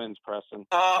 13 wins, Preston.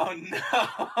 Oh,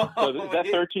 no. So is that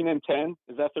 13 and 10?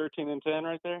 Is that 13 and 10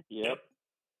 right there? Yep.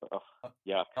 Oh,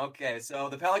 yeah. Okay, so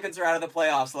the Pelicans are out of the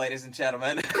playoffs, ladies and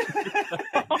gentlemen.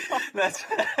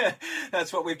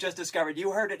 That's what we've just discovered.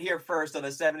 You heard it here first on the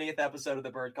 70th episode of the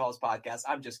Bird Calls podcast.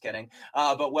 I'm just kidding.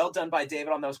 But well done by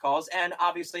David on those calls. And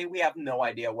obviously, we have no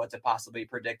idea what to possibly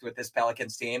predict with this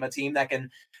Pelicans team, a team that can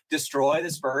destroy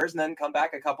the Spurs and then come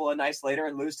back a couple of nights later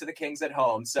and lose to the Kings at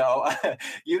home. So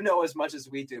you know as much as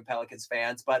we do, Pelicans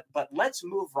fans. But let's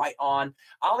move right on.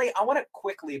 Ollie, I want to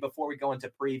quickly, before we go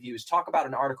into previews, talk about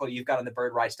an article you've got on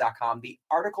thebirdwrites.com. The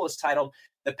article is titled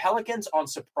 "The Pelicans on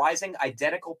Surprising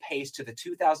Identical Pace to the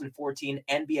 2014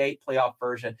 NBA Playoff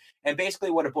Version." And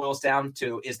basically what it boils down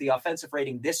to is the offensive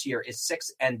rating this year is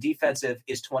 6th and defensive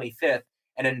is 25th.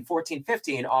 And in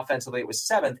 14-15, offensively, it was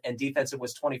 7th and defensive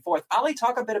was 24th. Ali,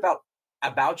 talk a bit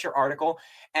about your article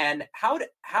and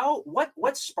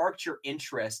what sparked your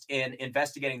interest in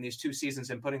investigating these two seasons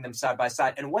and putting them side by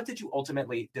side. And what did you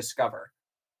ultimately discover?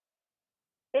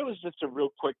 It was just a real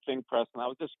quick thing, Preston. I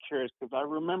was just curious because I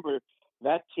remember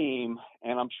that team,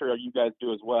 and I'm sure you guys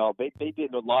do as well, they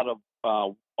did a lot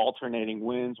of alternating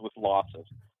wins with losses.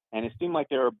 And it seemed like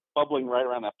they were bubbling right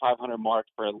around that 500 mark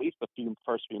for at least the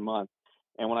first few months.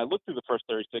 And when I looked through the first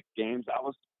 36 games, I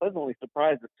was pleasantly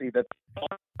surprised to see that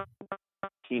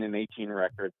 18 and 18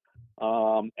 record.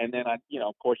 And then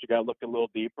of course, you got to look a little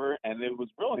deeper. And it was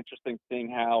real interesting seeing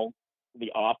how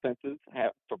the offenses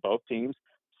have for both teams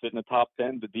sit in the top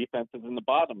 10, the defenses in the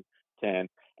bottom 10.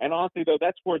 And honestly, though,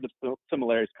 that's where the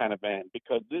similarities kind of end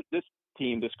because this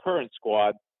team, this current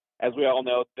squad, as we all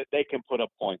know, that they can put up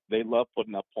points. They love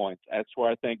putting up points. That's where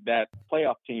I think that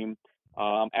playoff team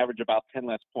averaged about 10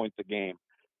 less points a game.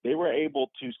 They were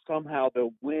able to somehow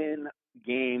win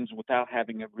games without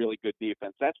having a really good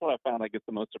defense. That's what I found, I guess,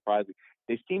 the most surprising.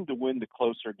 They seemed to win the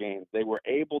closer games. They were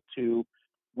able to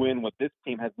win what this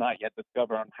team has not yet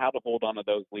discovered on how to hold on to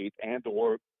those leads and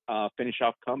or finish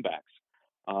off comebacks.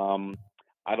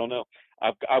 I don't know.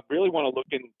 I really want to look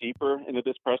in deeper into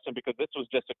this, Preston, because this was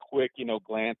just a quick,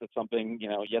 glance at something.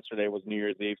 Yesterday was New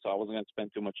Year's Eve, so I wasn't going to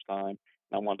spend too much time.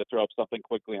 And I wanted to throw up something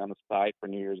quickly on the site for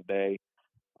New Year's Day.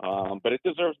 But it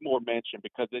deserves more mention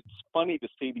because it's funny to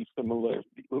see these similarities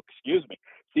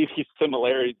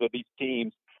of these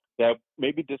teams that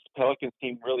maybe this Pelicans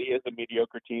team really is a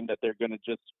mediocre team that they're going to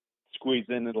just squeeze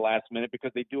in at the last minute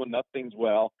because they do enough things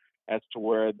well as to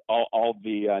where all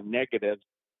the negatives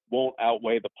won't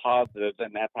outweigh the positives,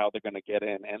 and that's how they're going to get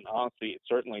in. And honestly,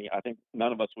 certainly, I think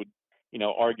none of us would,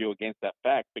 argue against that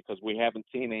fact because we haven't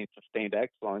seen any sustained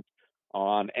excellence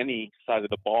on any side of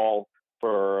the ball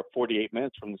for 48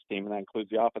 minutes from this team, and that includes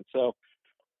the offense. So,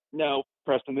 no,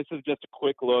 Preston, this is just a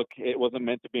quick look. It wasn't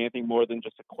meant to be anything more than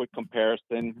just a quick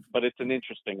comparison, but it's an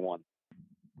interesting one.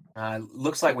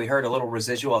 Looks like we heard a little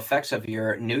residual effects of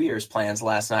your New Year's plans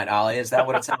last night, Ollie. Is that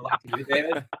what it sounded like to you,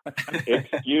 David?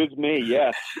 Excuse me,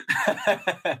 yes.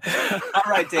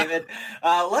 All right, David.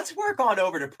 Let's work on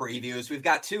over to previews. We've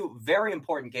got two very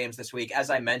important games this week. As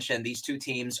I mentioned, these two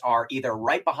teams are either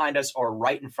right behind us or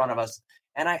right in front of us.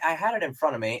 And I had it in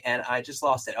front of me, and I just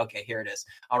lost it. Okay, here it is.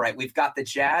 All right, we've got the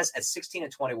Jazz at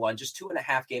 16-21, just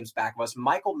 2.5 games back of us.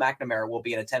 Michael McNamara will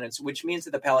be in attendance, which means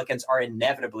that the Pelicans are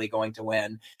inevitably going to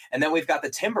win. And then we've got the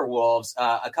Timberwolves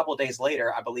a couple days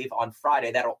later, I believe on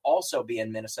Friday. That'll also be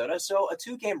in Minnesota. So a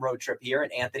 2-game road trip here,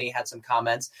 and Anthony had some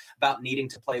comments about needing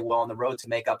to play well on the road to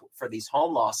make up for these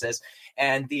home losses.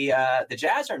 And the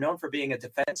Jazz are known for being a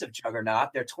defensive juggernaut.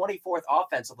 They're 24th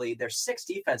offensively. They're 6th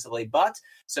defensively, but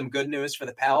some good news for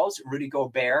the Pels. Rudy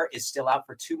Gobert is still out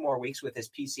for 2 more weeks with his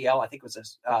PCL. I think it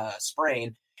was a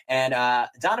sprain. And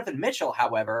Donovan Mitchell,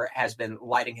 however, has been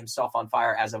lighting himself on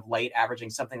fire as of late, averaging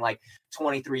something like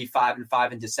 23, 5 and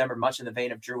 5 in December, much in the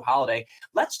vein of Drew Holiday.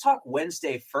 Let's talk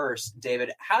Wednesday first,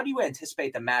 David. How do you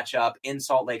anticipate the matchup in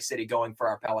Salt Lake City going for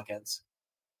our Pelicans?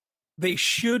 They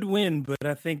should win, but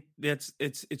I think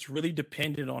it's really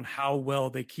dependent on how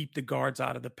well they keep the guards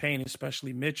out of the paint,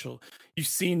 especially Mitchell. You've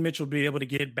seen Mitchell be able to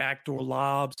get backdoor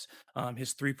lobs.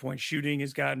 His 3-point shooting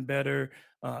has gotten better.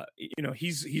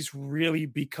 He's really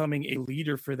becoming a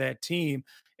leader for that team,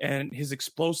 and his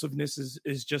explosiveness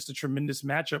is just a tremendous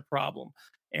matchup problem.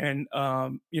 And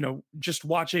just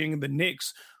watching the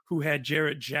Knicks, who had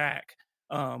Jarrett Jack,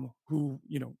 who,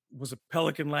 was a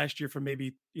Pelican last year for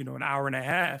maybe, an hour and a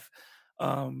half,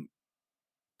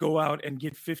 go out and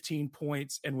get 15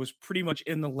 points and was pretty much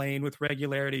in the lane with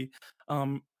regularity.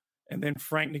 And then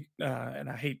Frank, and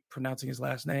I hate pronouncing his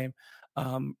last name,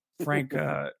 Frank,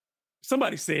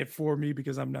 somebody say it for me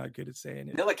because I'm not good at saying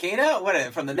it. Ntilikina? What,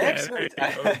 from the Knicks?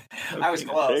 I was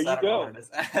close. There you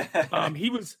go. He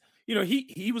was,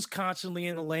 he was constantly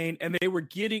in the lane, and they were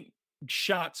getting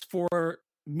shots for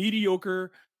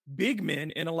mediocre big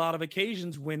men in a lot of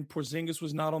occasions when Porzingis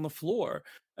was not on the floor.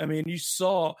 I mean, you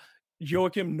saw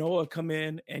Joakim Noah come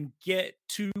in and get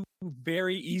 2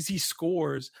 very easy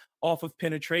scores off of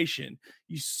penetration.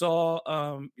 You saw,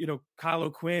 Kyle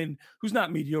O'Quinn, who's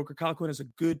not mediocre. Kyle O'Quinn is a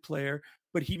good player,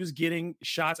 but he was getting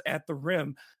shots at the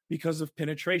rim because of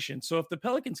penetration. So if the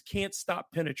Pelicans can't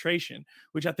stop penetration,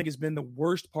 which I think has been the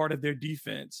worst part of their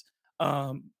defense,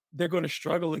 they're going to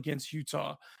struggle against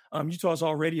Utah. Utah is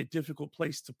already a difficult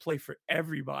place to play for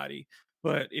everybody.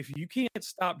 But if you can't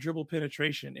stop dribble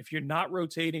penetration, if you're not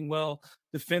rotating well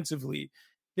defensively,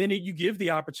 then you give the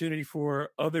opportunity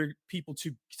for other people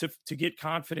to get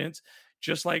confidence,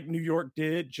 just like New York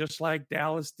did, just like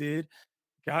Dallas did.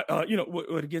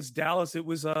 Against Dallas, it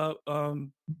was off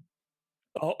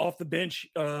the bench.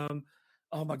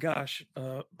 Oh my gosh,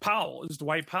 Powell. It was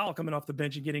Dwight Powell coming off the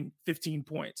bench and getting 15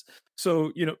 points.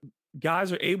 So,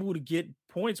 guys are able to get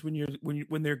points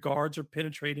when their guards are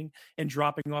penetrating and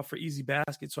dropping off for easy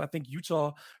baskets. So I think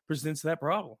Utah presents that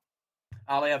problem.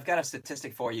 Oleh, I've got a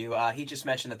statistic for you. He just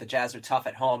mentioned that the Jazz are tough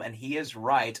at home, and he is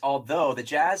right. Although the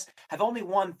Jazz have only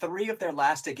won 3 of their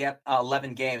last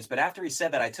 11 games. But after he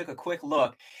said that, I took a quick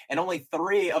look, and only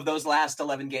 3 of those last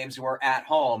 11 games were at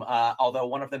home. Although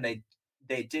one of them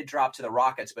they did drop to the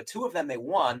Rockets, but 2 of them they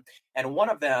won, and one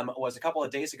of them was a couple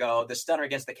of days ago, the stunner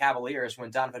against the Cavaliers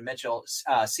when Donovan Mitchell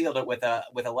sealed it with a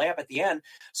layup at the end.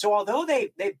 So although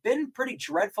they've been pretty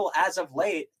dreadful as of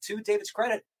late, to David's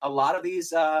credit, a lot of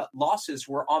these losses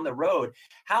were on the road.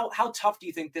 How tough do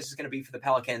you think this is going to be for the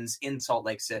Pelicans in Salt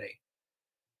Lake City?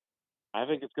 I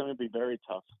think it's going to be very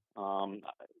tough.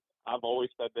 I've always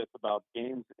said this about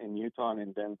games in Utah and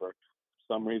in Denver.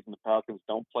 For some reason, the Pelicans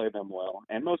don't play them well,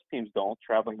 and most teams don't,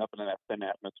 traveling up in an thin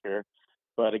atmosphere.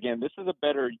 But again, this is a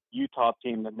better Utah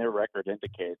team than their record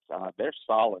indicates. They're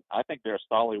solid. I think they're a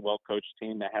solid, well-coached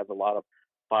team that has a lot of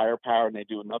firepower, and they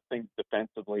do enough things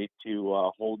defensively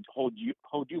to hold you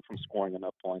from scoring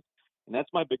enough points. And that's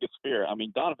my biggest fear. I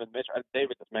mean, Donovan Mitchell, as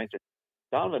David just mentioned,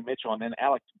 Donovan Mitchell and then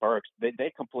Alex Burks,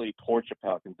 they completely torch the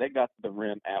Pelicans. They got to the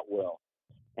rim at will.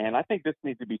 And I think this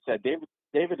needs to be said.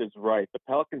 David is right. The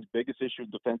Pelicans' biggest issue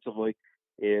defensively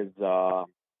is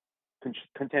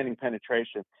containing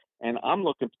penetration. And I'm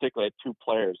looking particularly at 2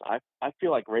 players. I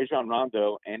feel like Rajon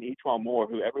Rondo and E'Twaun Moore,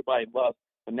 who everybody loves,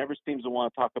 but never seems to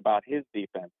want to talk about his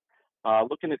defense.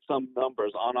 Looking at some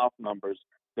numbers, on-off numbers,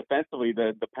 defensively,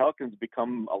 the Pelicans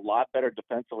become a lot better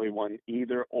defensively when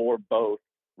either or both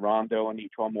Rondo and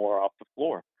E'Twaun Moore are off the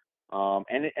floor.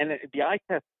 The eye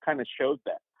test kind of shows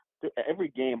that. Every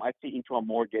game, I see E'Twaun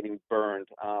Moore getting burned.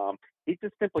 He's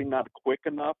just simply not quick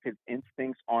enough. His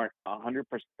instincts aren't 100%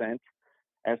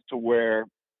 as to where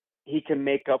he can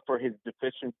make up for his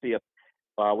deficiency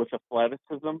with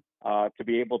athleticism to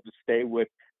be able to stay with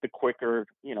the quicker,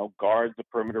 guards, the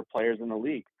perimeter players in the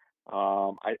league.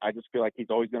 I just feel like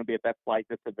he's always going to be at that slight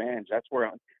disadvantage. That's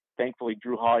where, thankfully,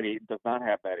 Drew Holiday does not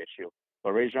have that issue.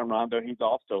 But Rajon Rondo, he's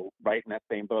also right in that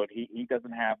same boat. He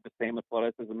doesn't have the same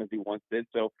athleticism as he once did.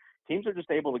 So teams are just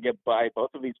able to get by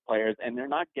both of these players, and they're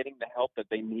not getting the help that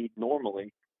they need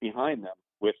normally behind them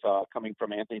with coming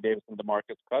from Anthony Davis and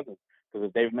DeMarcus Cousins. Because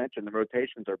as Dave mentioned, the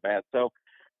rotations are bad. So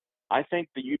I think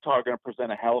the Utah are going to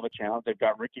present a hell of a challenge. They've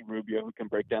got Ricky Rubio who can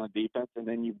break down the defense, and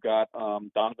then you've got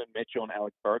Donovan Mitchell and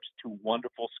Alex Burks, 2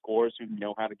 wonderful scorers who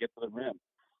know how to get to the rim.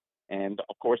 And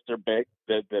of course, they're big.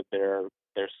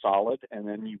 They're solid, and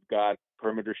then you've got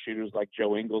perimeter shooters like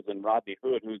Joe Ingles and Rodney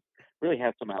Hood, who's really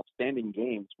had some outstanding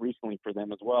games recently for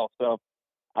them as well. So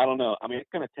I don't know. I mean, it's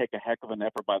going to take a heck of an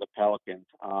effort by the Pelicans.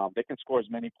 They can score as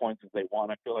many points as they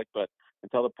want, I feel like, but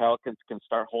until the Pelicans can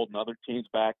start holding other teams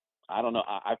back, I don't know.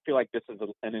 I feel like this is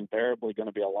an invariably going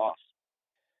to be a loss.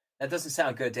 That doesn't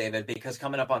sound good, David, because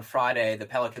coming up on Friday, the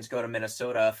Pelicans go to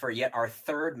Minnesota for yet our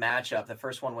 3rd matchup. The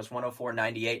first one was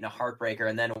 104-98 and a heartbreaker,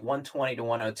 and then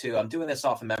 120-102. I'm doing this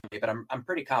off of memory, but I'm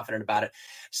pretty confident about it.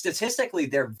 Statistically,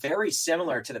 they're very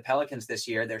similar to the Pelicans this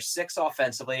year. They're 6th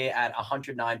offensively at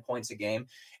 109 points a game,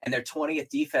 and they're 20th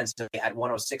defensively at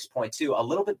 106.2, a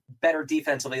little bit better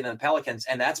defensively than the Pelicans.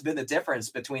 And that's been the difference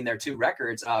between their two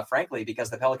records, frankly, because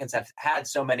the Pelicans have had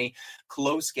so many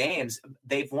close games.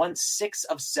 They've won 6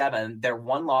 of 7, their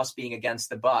one loss being against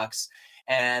the Bucks.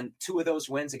 And 2 of those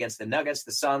wins against the Nuggets,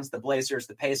 the Suns, the Blazers,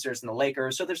 the Pacers, and the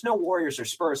Lakers. So there's no Warriors or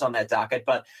Spurs on that docket,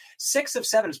 but 6 of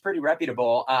 7 is pretty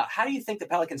reputable. How do you think the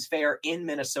Pelicans fare in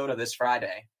Minnesota this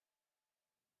Friday?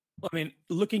 I mean,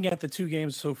 looking at the 2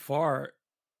 games so far,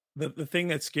 the thing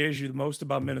that scares you the most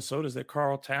about Minnesota is that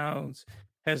Karl Towns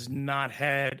has not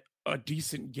had a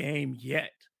decent game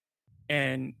yet.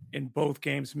 And in both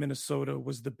games, Minnesota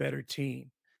was the better team.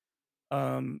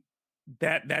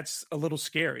 That's a little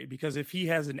scary, because if he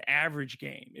has an average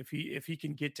game, if he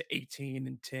can get to 18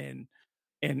 and 10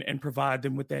 and provide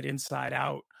them with that inside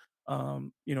out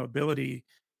ability,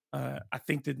 I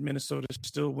think that Minnesota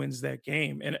still wins that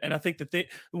game. And I think that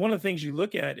one of the things you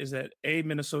look at is that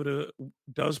Minnesota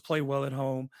does play well at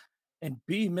home, and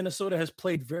B, Minnesota has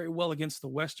played very well against the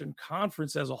Western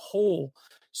Conference as a whole.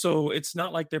 So it's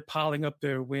not like they're piling up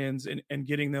their wins and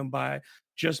getting them by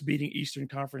just beating Eastern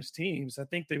Conference teams. I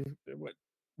think they've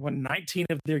won 19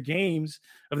 of their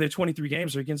 23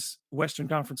 games are against Western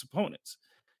Conference opponents.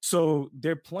 So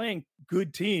they're playing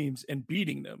good teams and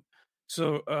beating them.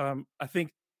 So I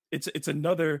think it's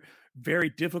another very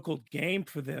difficult game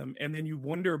for them. And then you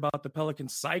wonder about the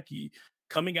Pelicans' psyche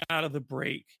coming out of the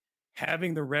break,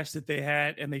 having the rest that they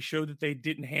had, and they showed that they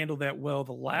didn't handle that well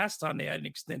the last time they had an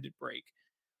extended break.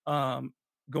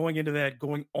 Going into that,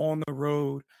 going on the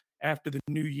road after the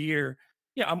new year,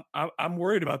 yeah, I'm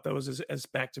worried about those as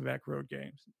back-to-back road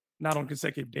games, not on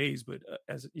consecutive days, but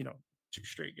as 2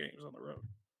 straight games on the road.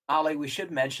 Oleh, we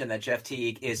should mention that Jeff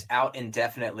Teague is out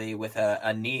indefinitely with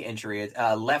a knee injury,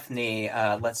 left knee.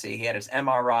 Let's see, he had his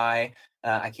MRI.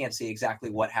 I can't see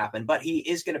exactly what happened, but he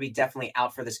is going to be definitely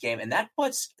out for this game. And that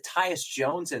puts Tyus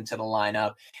Jones into the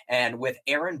lineup. And with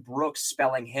Aaron Brooks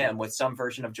spelling him with some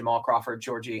version of Jamal Crawford,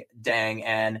 Georgie Dang,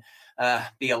 and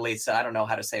Bielitsa. I don't know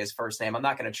how to say his first name. I'm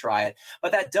not going to try it.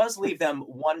 But that does leave them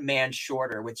one man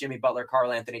shorter, with Jimmy Butler,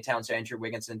 Karl Anthony Towns, Andrew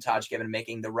Wiggins, and Taj Gibbon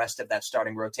making the rest of that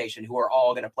starting rotation, who are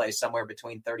all going to play somewhere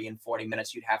between 30 and 40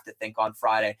 minutes, you'd have to think, on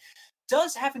Friday.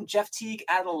 Does having Jeff Teague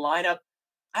out of the lineup,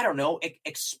 I don't know,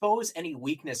 expose any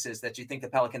weaknesses that you think the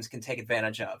Pelicans can take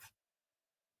advantage of?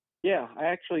 Yeah, I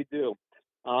actually do.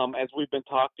 As we've been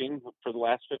talking for the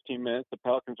last 15 minutes, the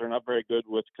Pelicans are not very good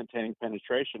with containing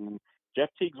penetration. And Jeff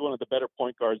Teague's one of the better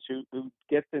point guards who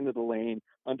gets into the lane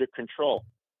under control.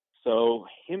 So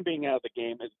him being out of the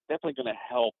game is definitely going to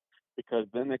help, because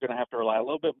then they're going to have to rely a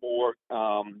little bit more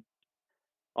on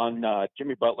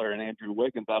Jimmy Butler and Andrew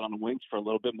Wiggins out on the wings for a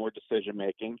little bit more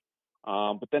decision-making.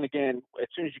 But then again, as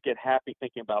soon as you get happy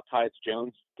thinking about Tyus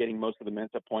Jones getting most of the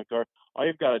minutes at point guard, all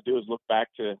you've got to do is look back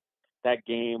to that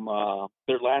game,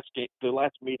 their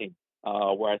last meeting,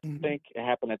 where I think it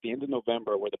happened at the end of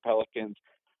November, where the Pelicans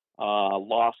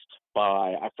lost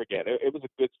by, I forget, it was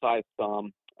a good sized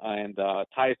sum, and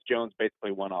Tyus Jones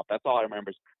basically went off. That's all I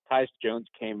remember. Is Tyus Jones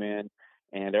came in,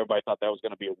 and everybody thought that was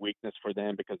going to be a weakness for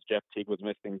them because Jeff Teague was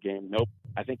missing the game. Nope.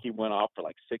 I think he went off for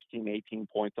like 16, 18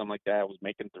 points, something like that. Was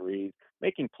making threes,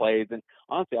 making plays. And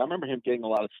honestly, I remember him getting a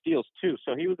lot of steals too.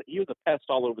 So he was a pest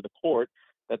all over the court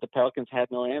that the Pelicans had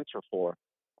no answer for.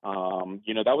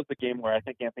 That was the game where I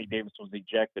think Anthony Davis was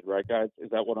ejected, right, guys? Is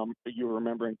that what you were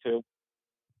remembering too?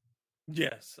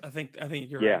 Yes, I think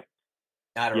you're yeah. right.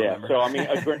 I don't remember. So, I mean,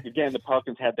 again, the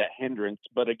Pelicans had that hindrance.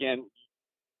 But again,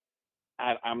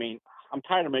 I mean, I'm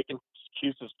tired of making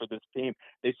excuses for this team.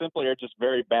 They simply are just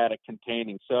very bad at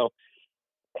containing. So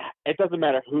it doesn't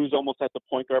matter who's almost at the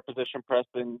point guard position,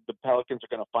 Preston. The Pelicans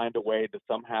are going to find a way to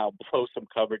somehow blow some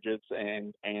coverages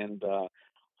and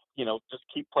just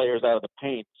keep players out of the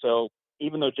paint. So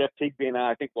even though Jeff Teague being out,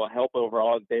 I think will help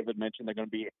overall. As David mentioned, they're going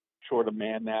to be short a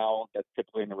man now. That's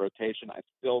typically in the rotation. I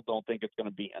still don't think it's going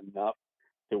to be enough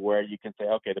to where you can say,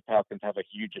 okay, the Pelicans have a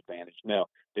huge advantage. No,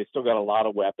 they still got a lot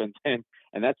of weapons, and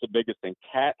that's the biggest thing.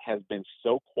 Cat has been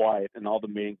so quiet in all the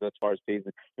meetings thus far this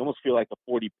season. You almost feel like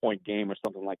a 40-point game or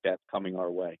something like that's coming our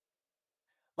way.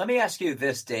 Let me ask you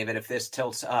this, David, if this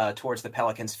tilts towards the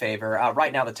Pelicans' favor.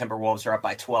 Right now, the Timberwolves are up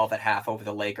by 12 at half over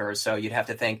the Lakers, so you'd have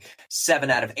to think 7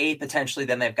 out of 8 potentially.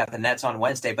 Then they've got the Nets on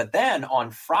Wednesday. But then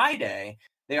on Friday,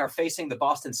 they are facing the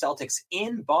Boston Celtics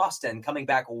in Boston, coming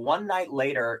back one night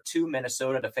later to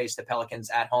Minnesota to face the Pelicans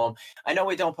at home. I know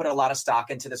we don't put a lot of stock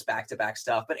into this back-to-back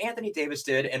stuff, but Anthony Davis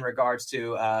did in regards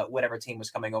to whatever team was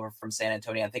coming over from San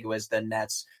Antonio. I think it was the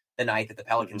Nets the night that the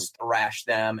Pelicans thrashed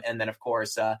them. And then, of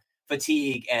course,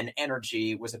 fatigue and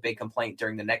energy was a big complaint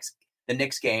during the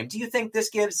Knicks game. Do you think this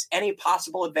gives any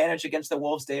possible advantage against the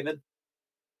Wolves, David?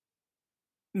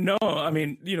 No, I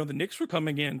mean, the Knicks were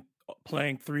coming in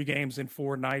playing 3 games in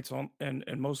 4 nights and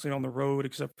mostly on the road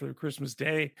except for Christmas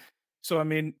Day. So I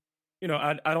mean,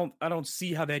 I don't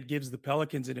see how that gives the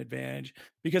Pelicans an advantage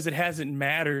because it hasn't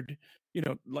mattered,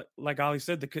 like Ali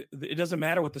said, it doesn't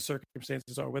matter what the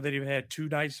circumstances are, whether they've had 2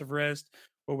 nights of rest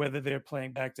or whether they're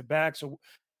playing back to back. So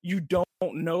you don't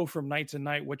know from night to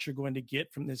night what you're going to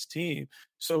get from this team.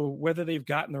 So whether they've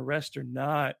gotten the rest or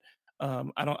not,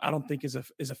 I don't think is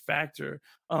a factor.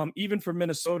 Even for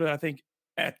Minnesota, I think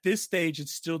at this stage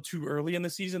it's still too early in the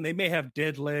season. They may have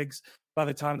dead legs by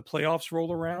the time the playoffs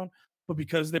roll around, but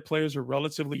because their players are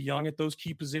relatively young at those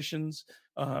key positions,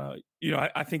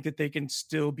 I think that they can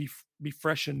still be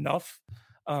fresh enough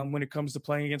when it comes to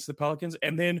playing against the Pelicans.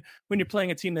 And then when you're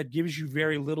playing a team that gives you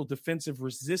very little defensive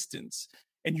resistance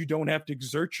and you don't have to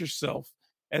exert yourself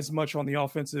as much on the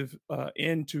offensive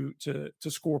end to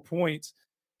score points,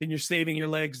 then you're saving your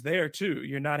legs there too.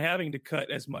 You're not having to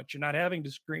cut as much. You're not having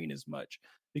to screen as much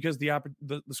because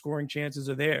the scoring chances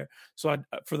are there. So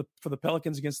for the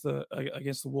Pelicans against the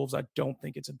Wolves, I don't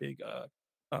think it's a big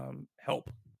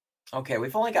help. Okay,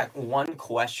 we've only got one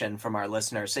question from our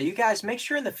listeners. So you guys make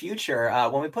sure in the future,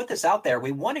 when we put this out there,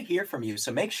 we want to hear from you.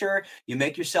 So make sure you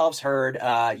make yourselves heard.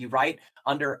 You write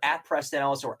under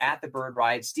 @PrestonEllis or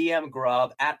 @TheBirdWrites, DM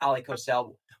Grubb, @Ali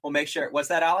Cosell. We'll make sure. What's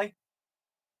that, Ali?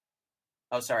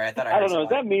 Oh, sorry. I thought I heard don't know.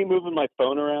 somebody. Is that me moving my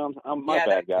phone around? My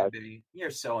bad, guys. You're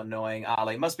so annoying,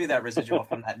 Ali. Must be that residual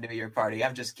from that New Year party.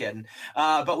 I'm just kidding.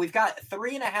 But we've got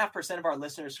 3.5% of our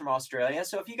listeners from Australia.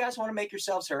 So if you guys want to make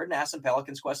yourselves heard and ask some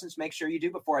Pelicans questions, make sure you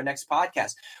do before our next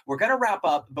podcast. We're going to wrap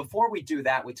up. Before we do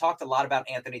that, we talked a lot about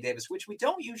Anthony Davis, which we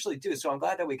don't usually do. So I'm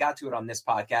glad that we got to it on this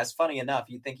podcast. Funny enough,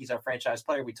 you'd think he's our franchise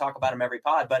player. We talk about him every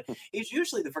pod, but he's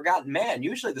usually the forgotten man.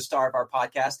 Usually the star of our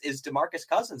podcast is DeMarcus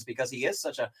Cousins because he is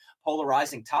such a polarizing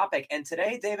topic. And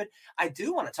today, David, I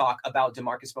do want to talk about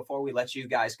DeMarcus before we let you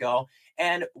guys go.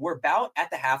 And we're about at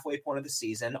the halfway point of the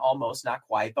season, almost, not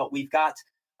quite, but we've got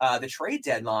the trade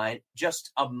deadline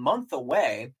just a month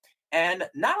away. And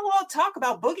not a lot of talk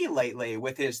about Boogie lately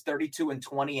with his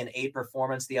 32-20-8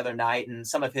 performance the other night and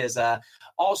some of his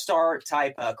all-star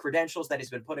type credentials that he's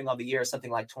been putting on the year, something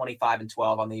like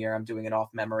 25-12 on the year. I'm doing it off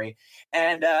memory.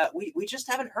 And we just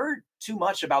haven't heard too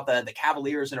much about the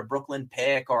Cavaliers and a Brooklyn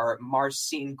pick or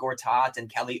Marcin Gortat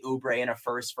and Kelly Oubre in a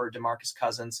first for DeMarcus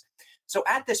Cousins. So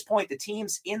at this point, the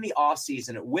teams in the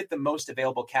offseason with the most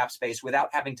available cap space without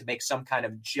having to make some kind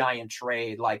of giant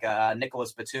trade like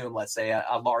Nicholas Batum, let's say,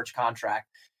 a large contract,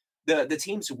 the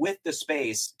teams with the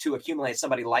space to accumulate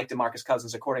somebody like DeMarcus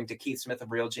Cousins, according to Keith Smith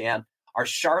of Real GM, are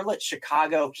Charlotte,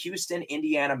 Chicago, Houston,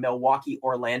 Indiana, Milwaukee,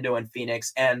 Orlando, and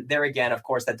Phoenix. And there again, of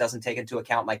course, that doesn't take into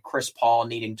account like Chris Paul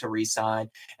needing to re-sign.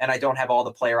 And I don't have all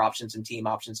the player options and team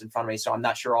options in front of me, so I'm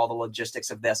not sure all the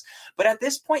logistics of this. But at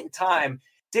this point in time,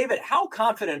 David, how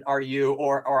confident are you,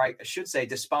 or I should say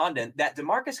despondent, that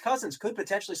DeMarcus Cousins could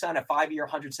potentially sign a 5-year,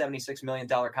 $176 million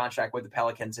contract with the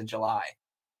Pelicans in July?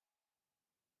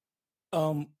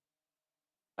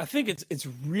 I think it's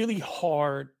really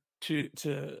hard to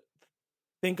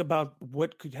think about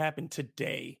what could happen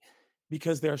today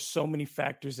because there are so many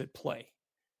factors at play.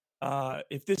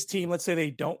 If this team, let's say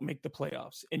they don't make the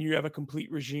playoffs and you have a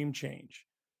complete regime change,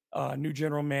 new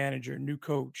general manager, new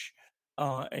coach,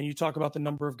 and you talk about the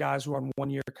number of guys who are on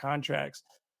 1-year contracts.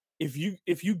 If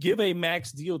you give a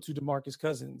max deal to DeMarcus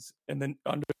Cousins and then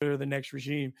under the next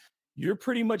regime, you're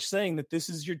pretty much saying that this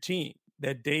is your team,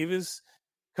 that Davis,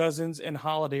 Cousins, and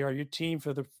Holiday are your team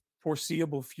for the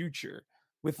foreseeable future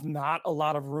with not a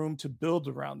lot of room to build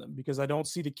around them because I don't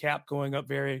see the cap going up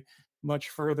very much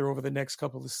further over the next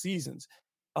couple of seasons.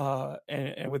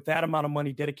 And with that amount of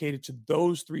money dedicated to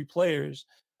those 3 players,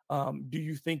 do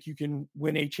you think you can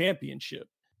win a championship?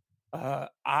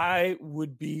 I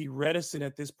would be reticent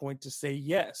at this point to say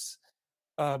yes,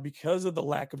 because of the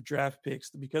lack of draft picks,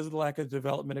 because of the lack of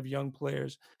development of young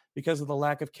players, because of the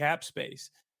lack of cap space.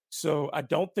 So I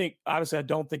don't think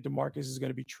DeMarcus is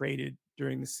going to be traded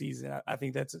during the season. I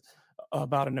think that's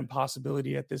about an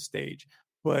impossibility at this stage.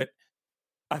 But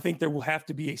I think there will have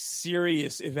to be a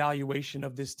serious evaluation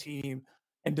of this team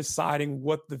and deciding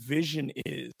what the vision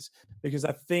is, because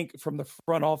I think from the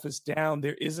front office down,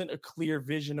 there isn't a clear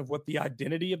vision of what the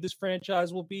identity of this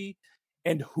franchise will be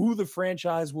and who the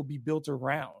franchise will be built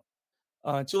around.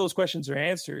 Until those questions are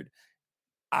answered,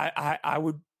 I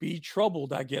would be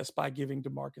troubled, I guess, by giving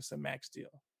DeMarcus a max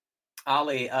deal.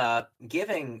 Ollie,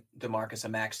 giving DeMarcus a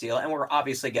max deal, and we're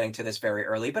obviously getting to this very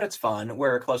early, but it's fun.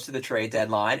 We're close to the trade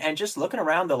deadline, and just looking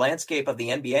around the landscape of the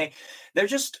NBA, there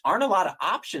just aren't a lot of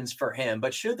options for him.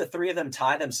 But should the three of them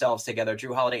tie themselves together,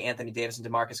 Drew Holiday, Anthony Davis, and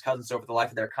DeMarcus Cousins over the life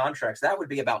of their contracts, that would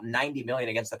be about $90 million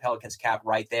against the Pelicans cap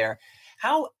right there.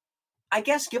 How, I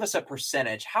guess, give us a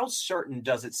percentage. How certain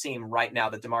does it seem right now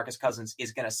that DeMarcus Cousins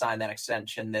is going to sign that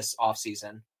extension this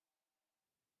offseason?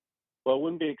 Well, it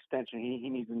wouldn't be extension. He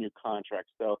needs a new contract.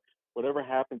 So whatever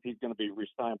happens, he's going to be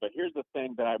re-signed. But here's the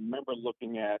thing that I remember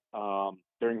looking at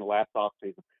during the last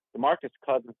offseason. DeMarcus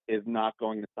Cousins is not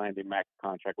going to sign the max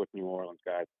contract with New Orleans,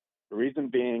 guys. The reason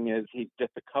being is he's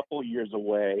just a couple years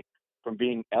away from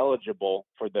being eligible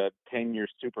for the 10-year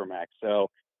Supermax. So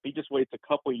if he just waits a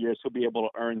couple years, he'll be able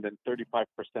to earn then 35%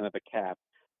 of the cap.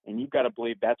 And you've got to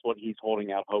believe that's what he's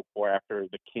holding out hope for after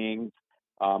the Kings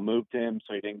moved him,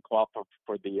 so he didn't qualify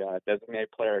for the designated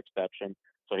player exception.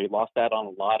 So he lost out on a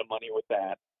lot of money with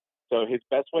that. So his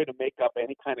best way to make up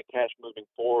any kind of cash moving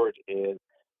forward is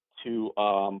to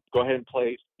go ahead and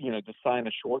to sign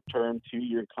a short-term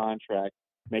 2-year contract,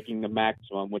 making the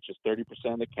maximum, which is 30%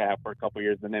 of the cap for a couple of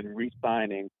years, and then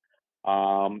re-signing.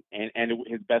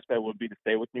 His best bet would be to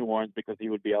stay with New Orleans because he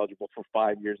would be eligible for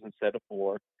 5 years instead of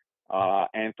 4,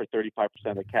 and for 35%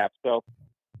 of the cap. So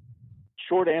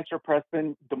short answer,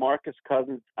 Preston, DeMarcus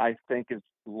Cousins, I think, is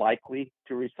likely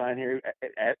to resign here.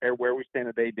 At where we stand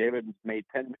today, David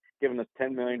has given us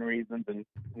 10 million reasons and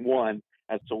one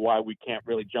as to why we can't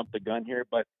really jump the gun here.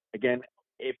 But again,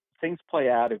 if things play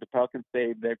out, if the Pelicans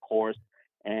save their course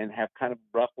and have kind of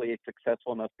roughly a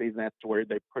successful enough season as to where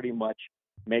they pretty much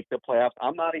make the playoffs,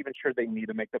 I'm not even sure they need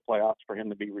to make the playoffs for him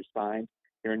to be re-signed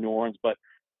here in New Orleans. But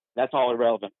that's all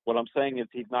irrelevant. What I'm saying is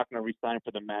he's not going to re-sign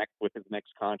for the max with his next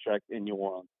contract in New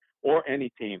Orleans or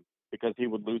any team because he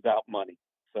would lose out money.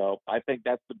 So I think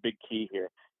that's the big key here.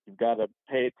 You've got to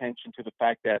pay attention to the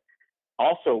fact that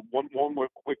also one more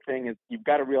quick thing is you've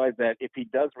got to realize that if he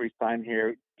does re-sign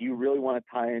here, do you really want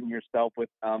to tie in yourself with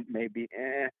maybe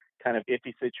kind of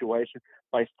iffy situation?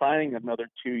 By signing another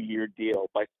 2-year deal,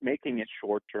 by making it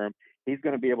short term, he's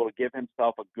going to be able to give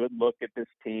himself a good look at this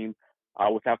team,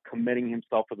 without committing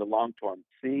himself for the long term.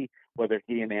 See whether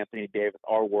he and Anthony Davis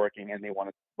are working and they want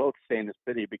to both stay in the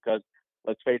city because,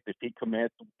 let's face it, if he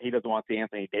commits, he doesn't want to see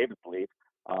Anthony Davis leave.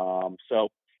 So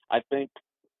I think,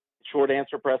 short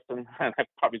answer, Preston, and I've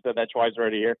probably said that twice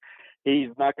already here, he's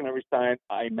not going to resign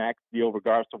a max deal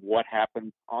regardless of what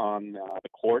happens on the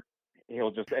court.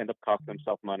 He'll just end up costing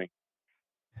himself money.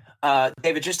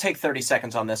 David, just take 30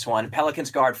 seconds on this one.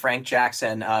 Pelicans guard Frank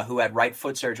Jackson, who had right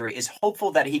foot surgery, is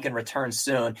hopeful that he can return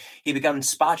soon. He began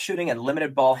spot shooting and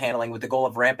limited ball handling with the goal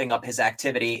of ramping up his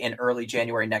activity in early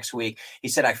January next week. He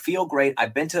said, "I feel great.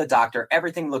 I've been to the doctor.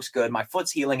 Everything looks good. My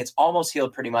foot's healing. It's almost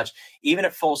healed pretty much, even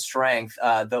at full strength,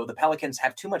 though the Pelicans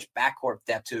have too much backcourt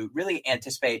depth to really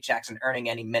anticipate Jackson earning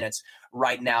any minutes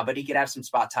right now. But he could have some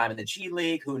spot time in the G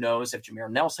League. Who knows if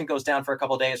Jameer Nelson goes down for a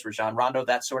couple of days, Rajon Rondo,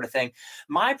 that sort of thing."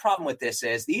 My problem with this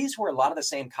is these were a lot of the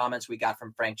same comments we got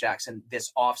from Frank Jackson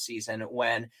this offseason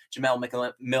when Jamel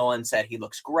McMillan said he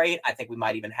looks great. I think we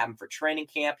might even have him for training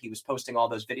camp. He was posting all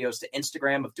those videos to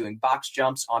Instagram of doing box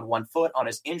jumps on one foot, on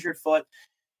his injured foot.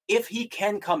 If he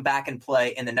can come back and play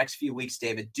in the next few weeks,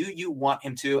 David, do you want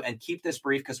him to? And keep this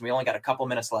brief because we only got a couple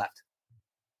minutes left.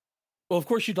 Well, of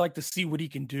course, you'd like to see what he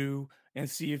can do and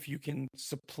see if you can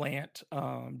supplant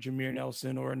Jameer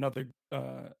Nelson or another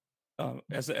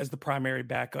as the primary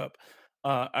backup.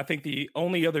 I think the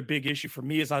only other big issue for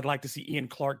me is I'd like to see Ian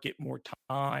Clark get more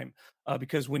time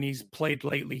because when he's played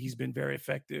lately, he's been very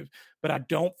effective. But I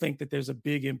don't think that there's a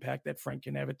big impact that Frank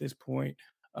can have at this point.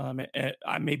 And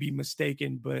I may be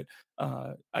mistaken, but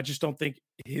I just don't think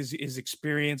his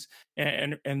experience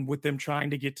and with them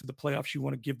trying to get to the playoffs, you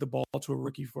want to give the ball to a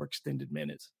rookie for extended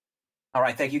minutes. All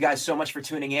right. Thank you guys so much for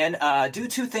tuning in. Do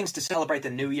 2 things to celebrate the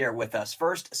new year with us.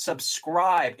 First,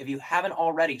 subscribe. If you haven't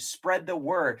already, spread the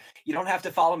word. You don't have to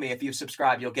follow me if you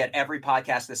subscribe. You'll get every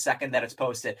podcast the second that it's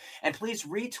posted. And please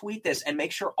retweet this and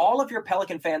make sure all of your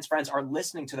Pelican fans friends are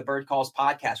listening to the Bird Calls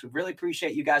podcast. We really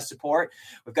appreciate you guys' support.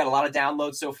 We've got a lot of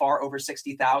downloads so far, over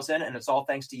 60,000, and it's all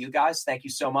thanks to you guys. Thank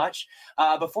you so much.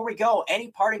 Before we go, any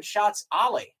parting shots,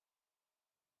 Ollie?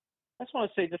 I just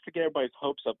want to say, just to get everybody's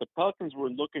hopes up, the Pelicans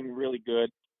were looking really good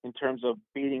in terms of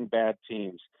beating bad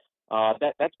teams.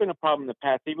 That's been a problem in the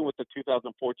past, even with the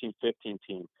 2014-15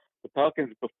 team. The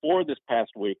Pelicans, before this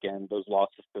past weekend, those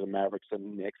losses to the Mavericks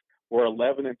and Knicks, were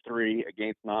 11-3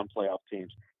 against non-playoff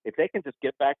teams. If they can just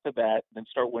get back to that, then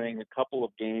start winning a couple of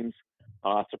games,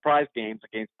 surprise games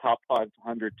against top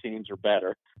 500 teams or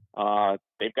better,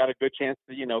 they've got a good chance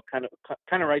to, kind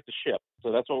of right the ship.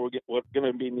 So that's what we're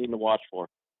going to be needing to watch for.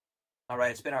 All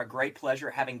right. It's been our great pleasure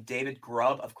having David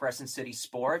Grubb of Crescent City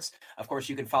Sports. Of course,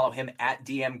 you can follow him at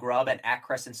DM Grubb and at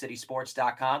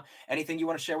CrescentCitySports.com. Anything you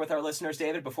want to share with our listeners,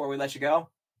 David, before we let you go?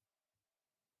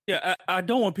 Yeah, I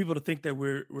don't want people to think that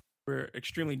we're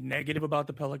extremely negative about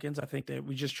the Pelicans. I think that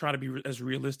we just try to be as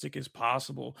realistic as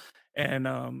possible. And,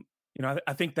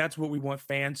 I think that's what we want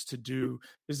fans to do,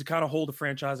 is to kind of hold the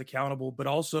franchise accountable, but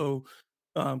also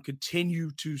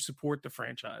continue to support the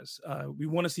franchise. We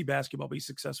want to see basketball be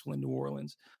successful in New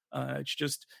Orleans.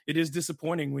 It is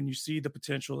disappointing when you see the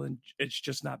potential and it's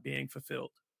just not being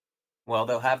fulfilled. Well,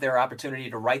 they'll have their opportunity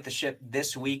to right the ship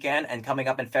this weekend, and coming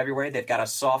up in February, they've got a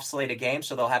soft slate of games,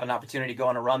 so they'll have an opportunity to go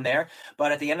on a run there.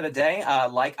 But at the end of the day,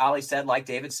 like Ollie said, like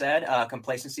David said,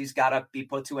 complacency's got to be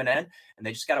put to an end, and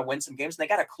they just got to win some games, and they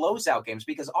got to close out games,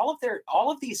 because all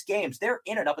of these games, they're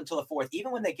in it up until the fourth.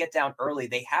 Even when they get down early,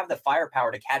 they have the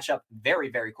firepower to catch up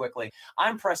very, very quickly.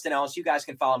 I'm Preston Ellis. You guys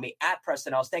can follow me at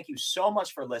Preston Ellis. Thank you so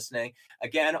much for listening.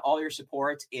 Again, all your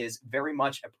support is very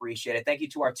much appreciated. Thank you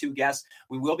to our two guests.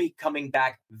 We will be coming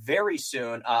back very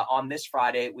soon on this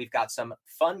Friday. We've got some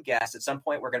fun guests. At some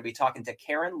point, we're going to be talking to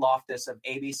Karen Loftus of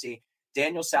ABC,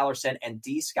 Daniel Salerson, and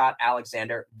D. Scott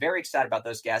Alexander. Very excited about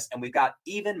those guests. And we've got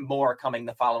even more coming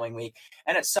the following week.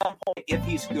 And at some point, if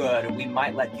he's good, we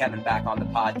might let Kevin back on the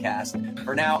podcast.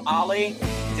 For now, Ollie,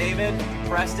 David,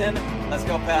 Preston, let's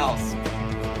go Pels.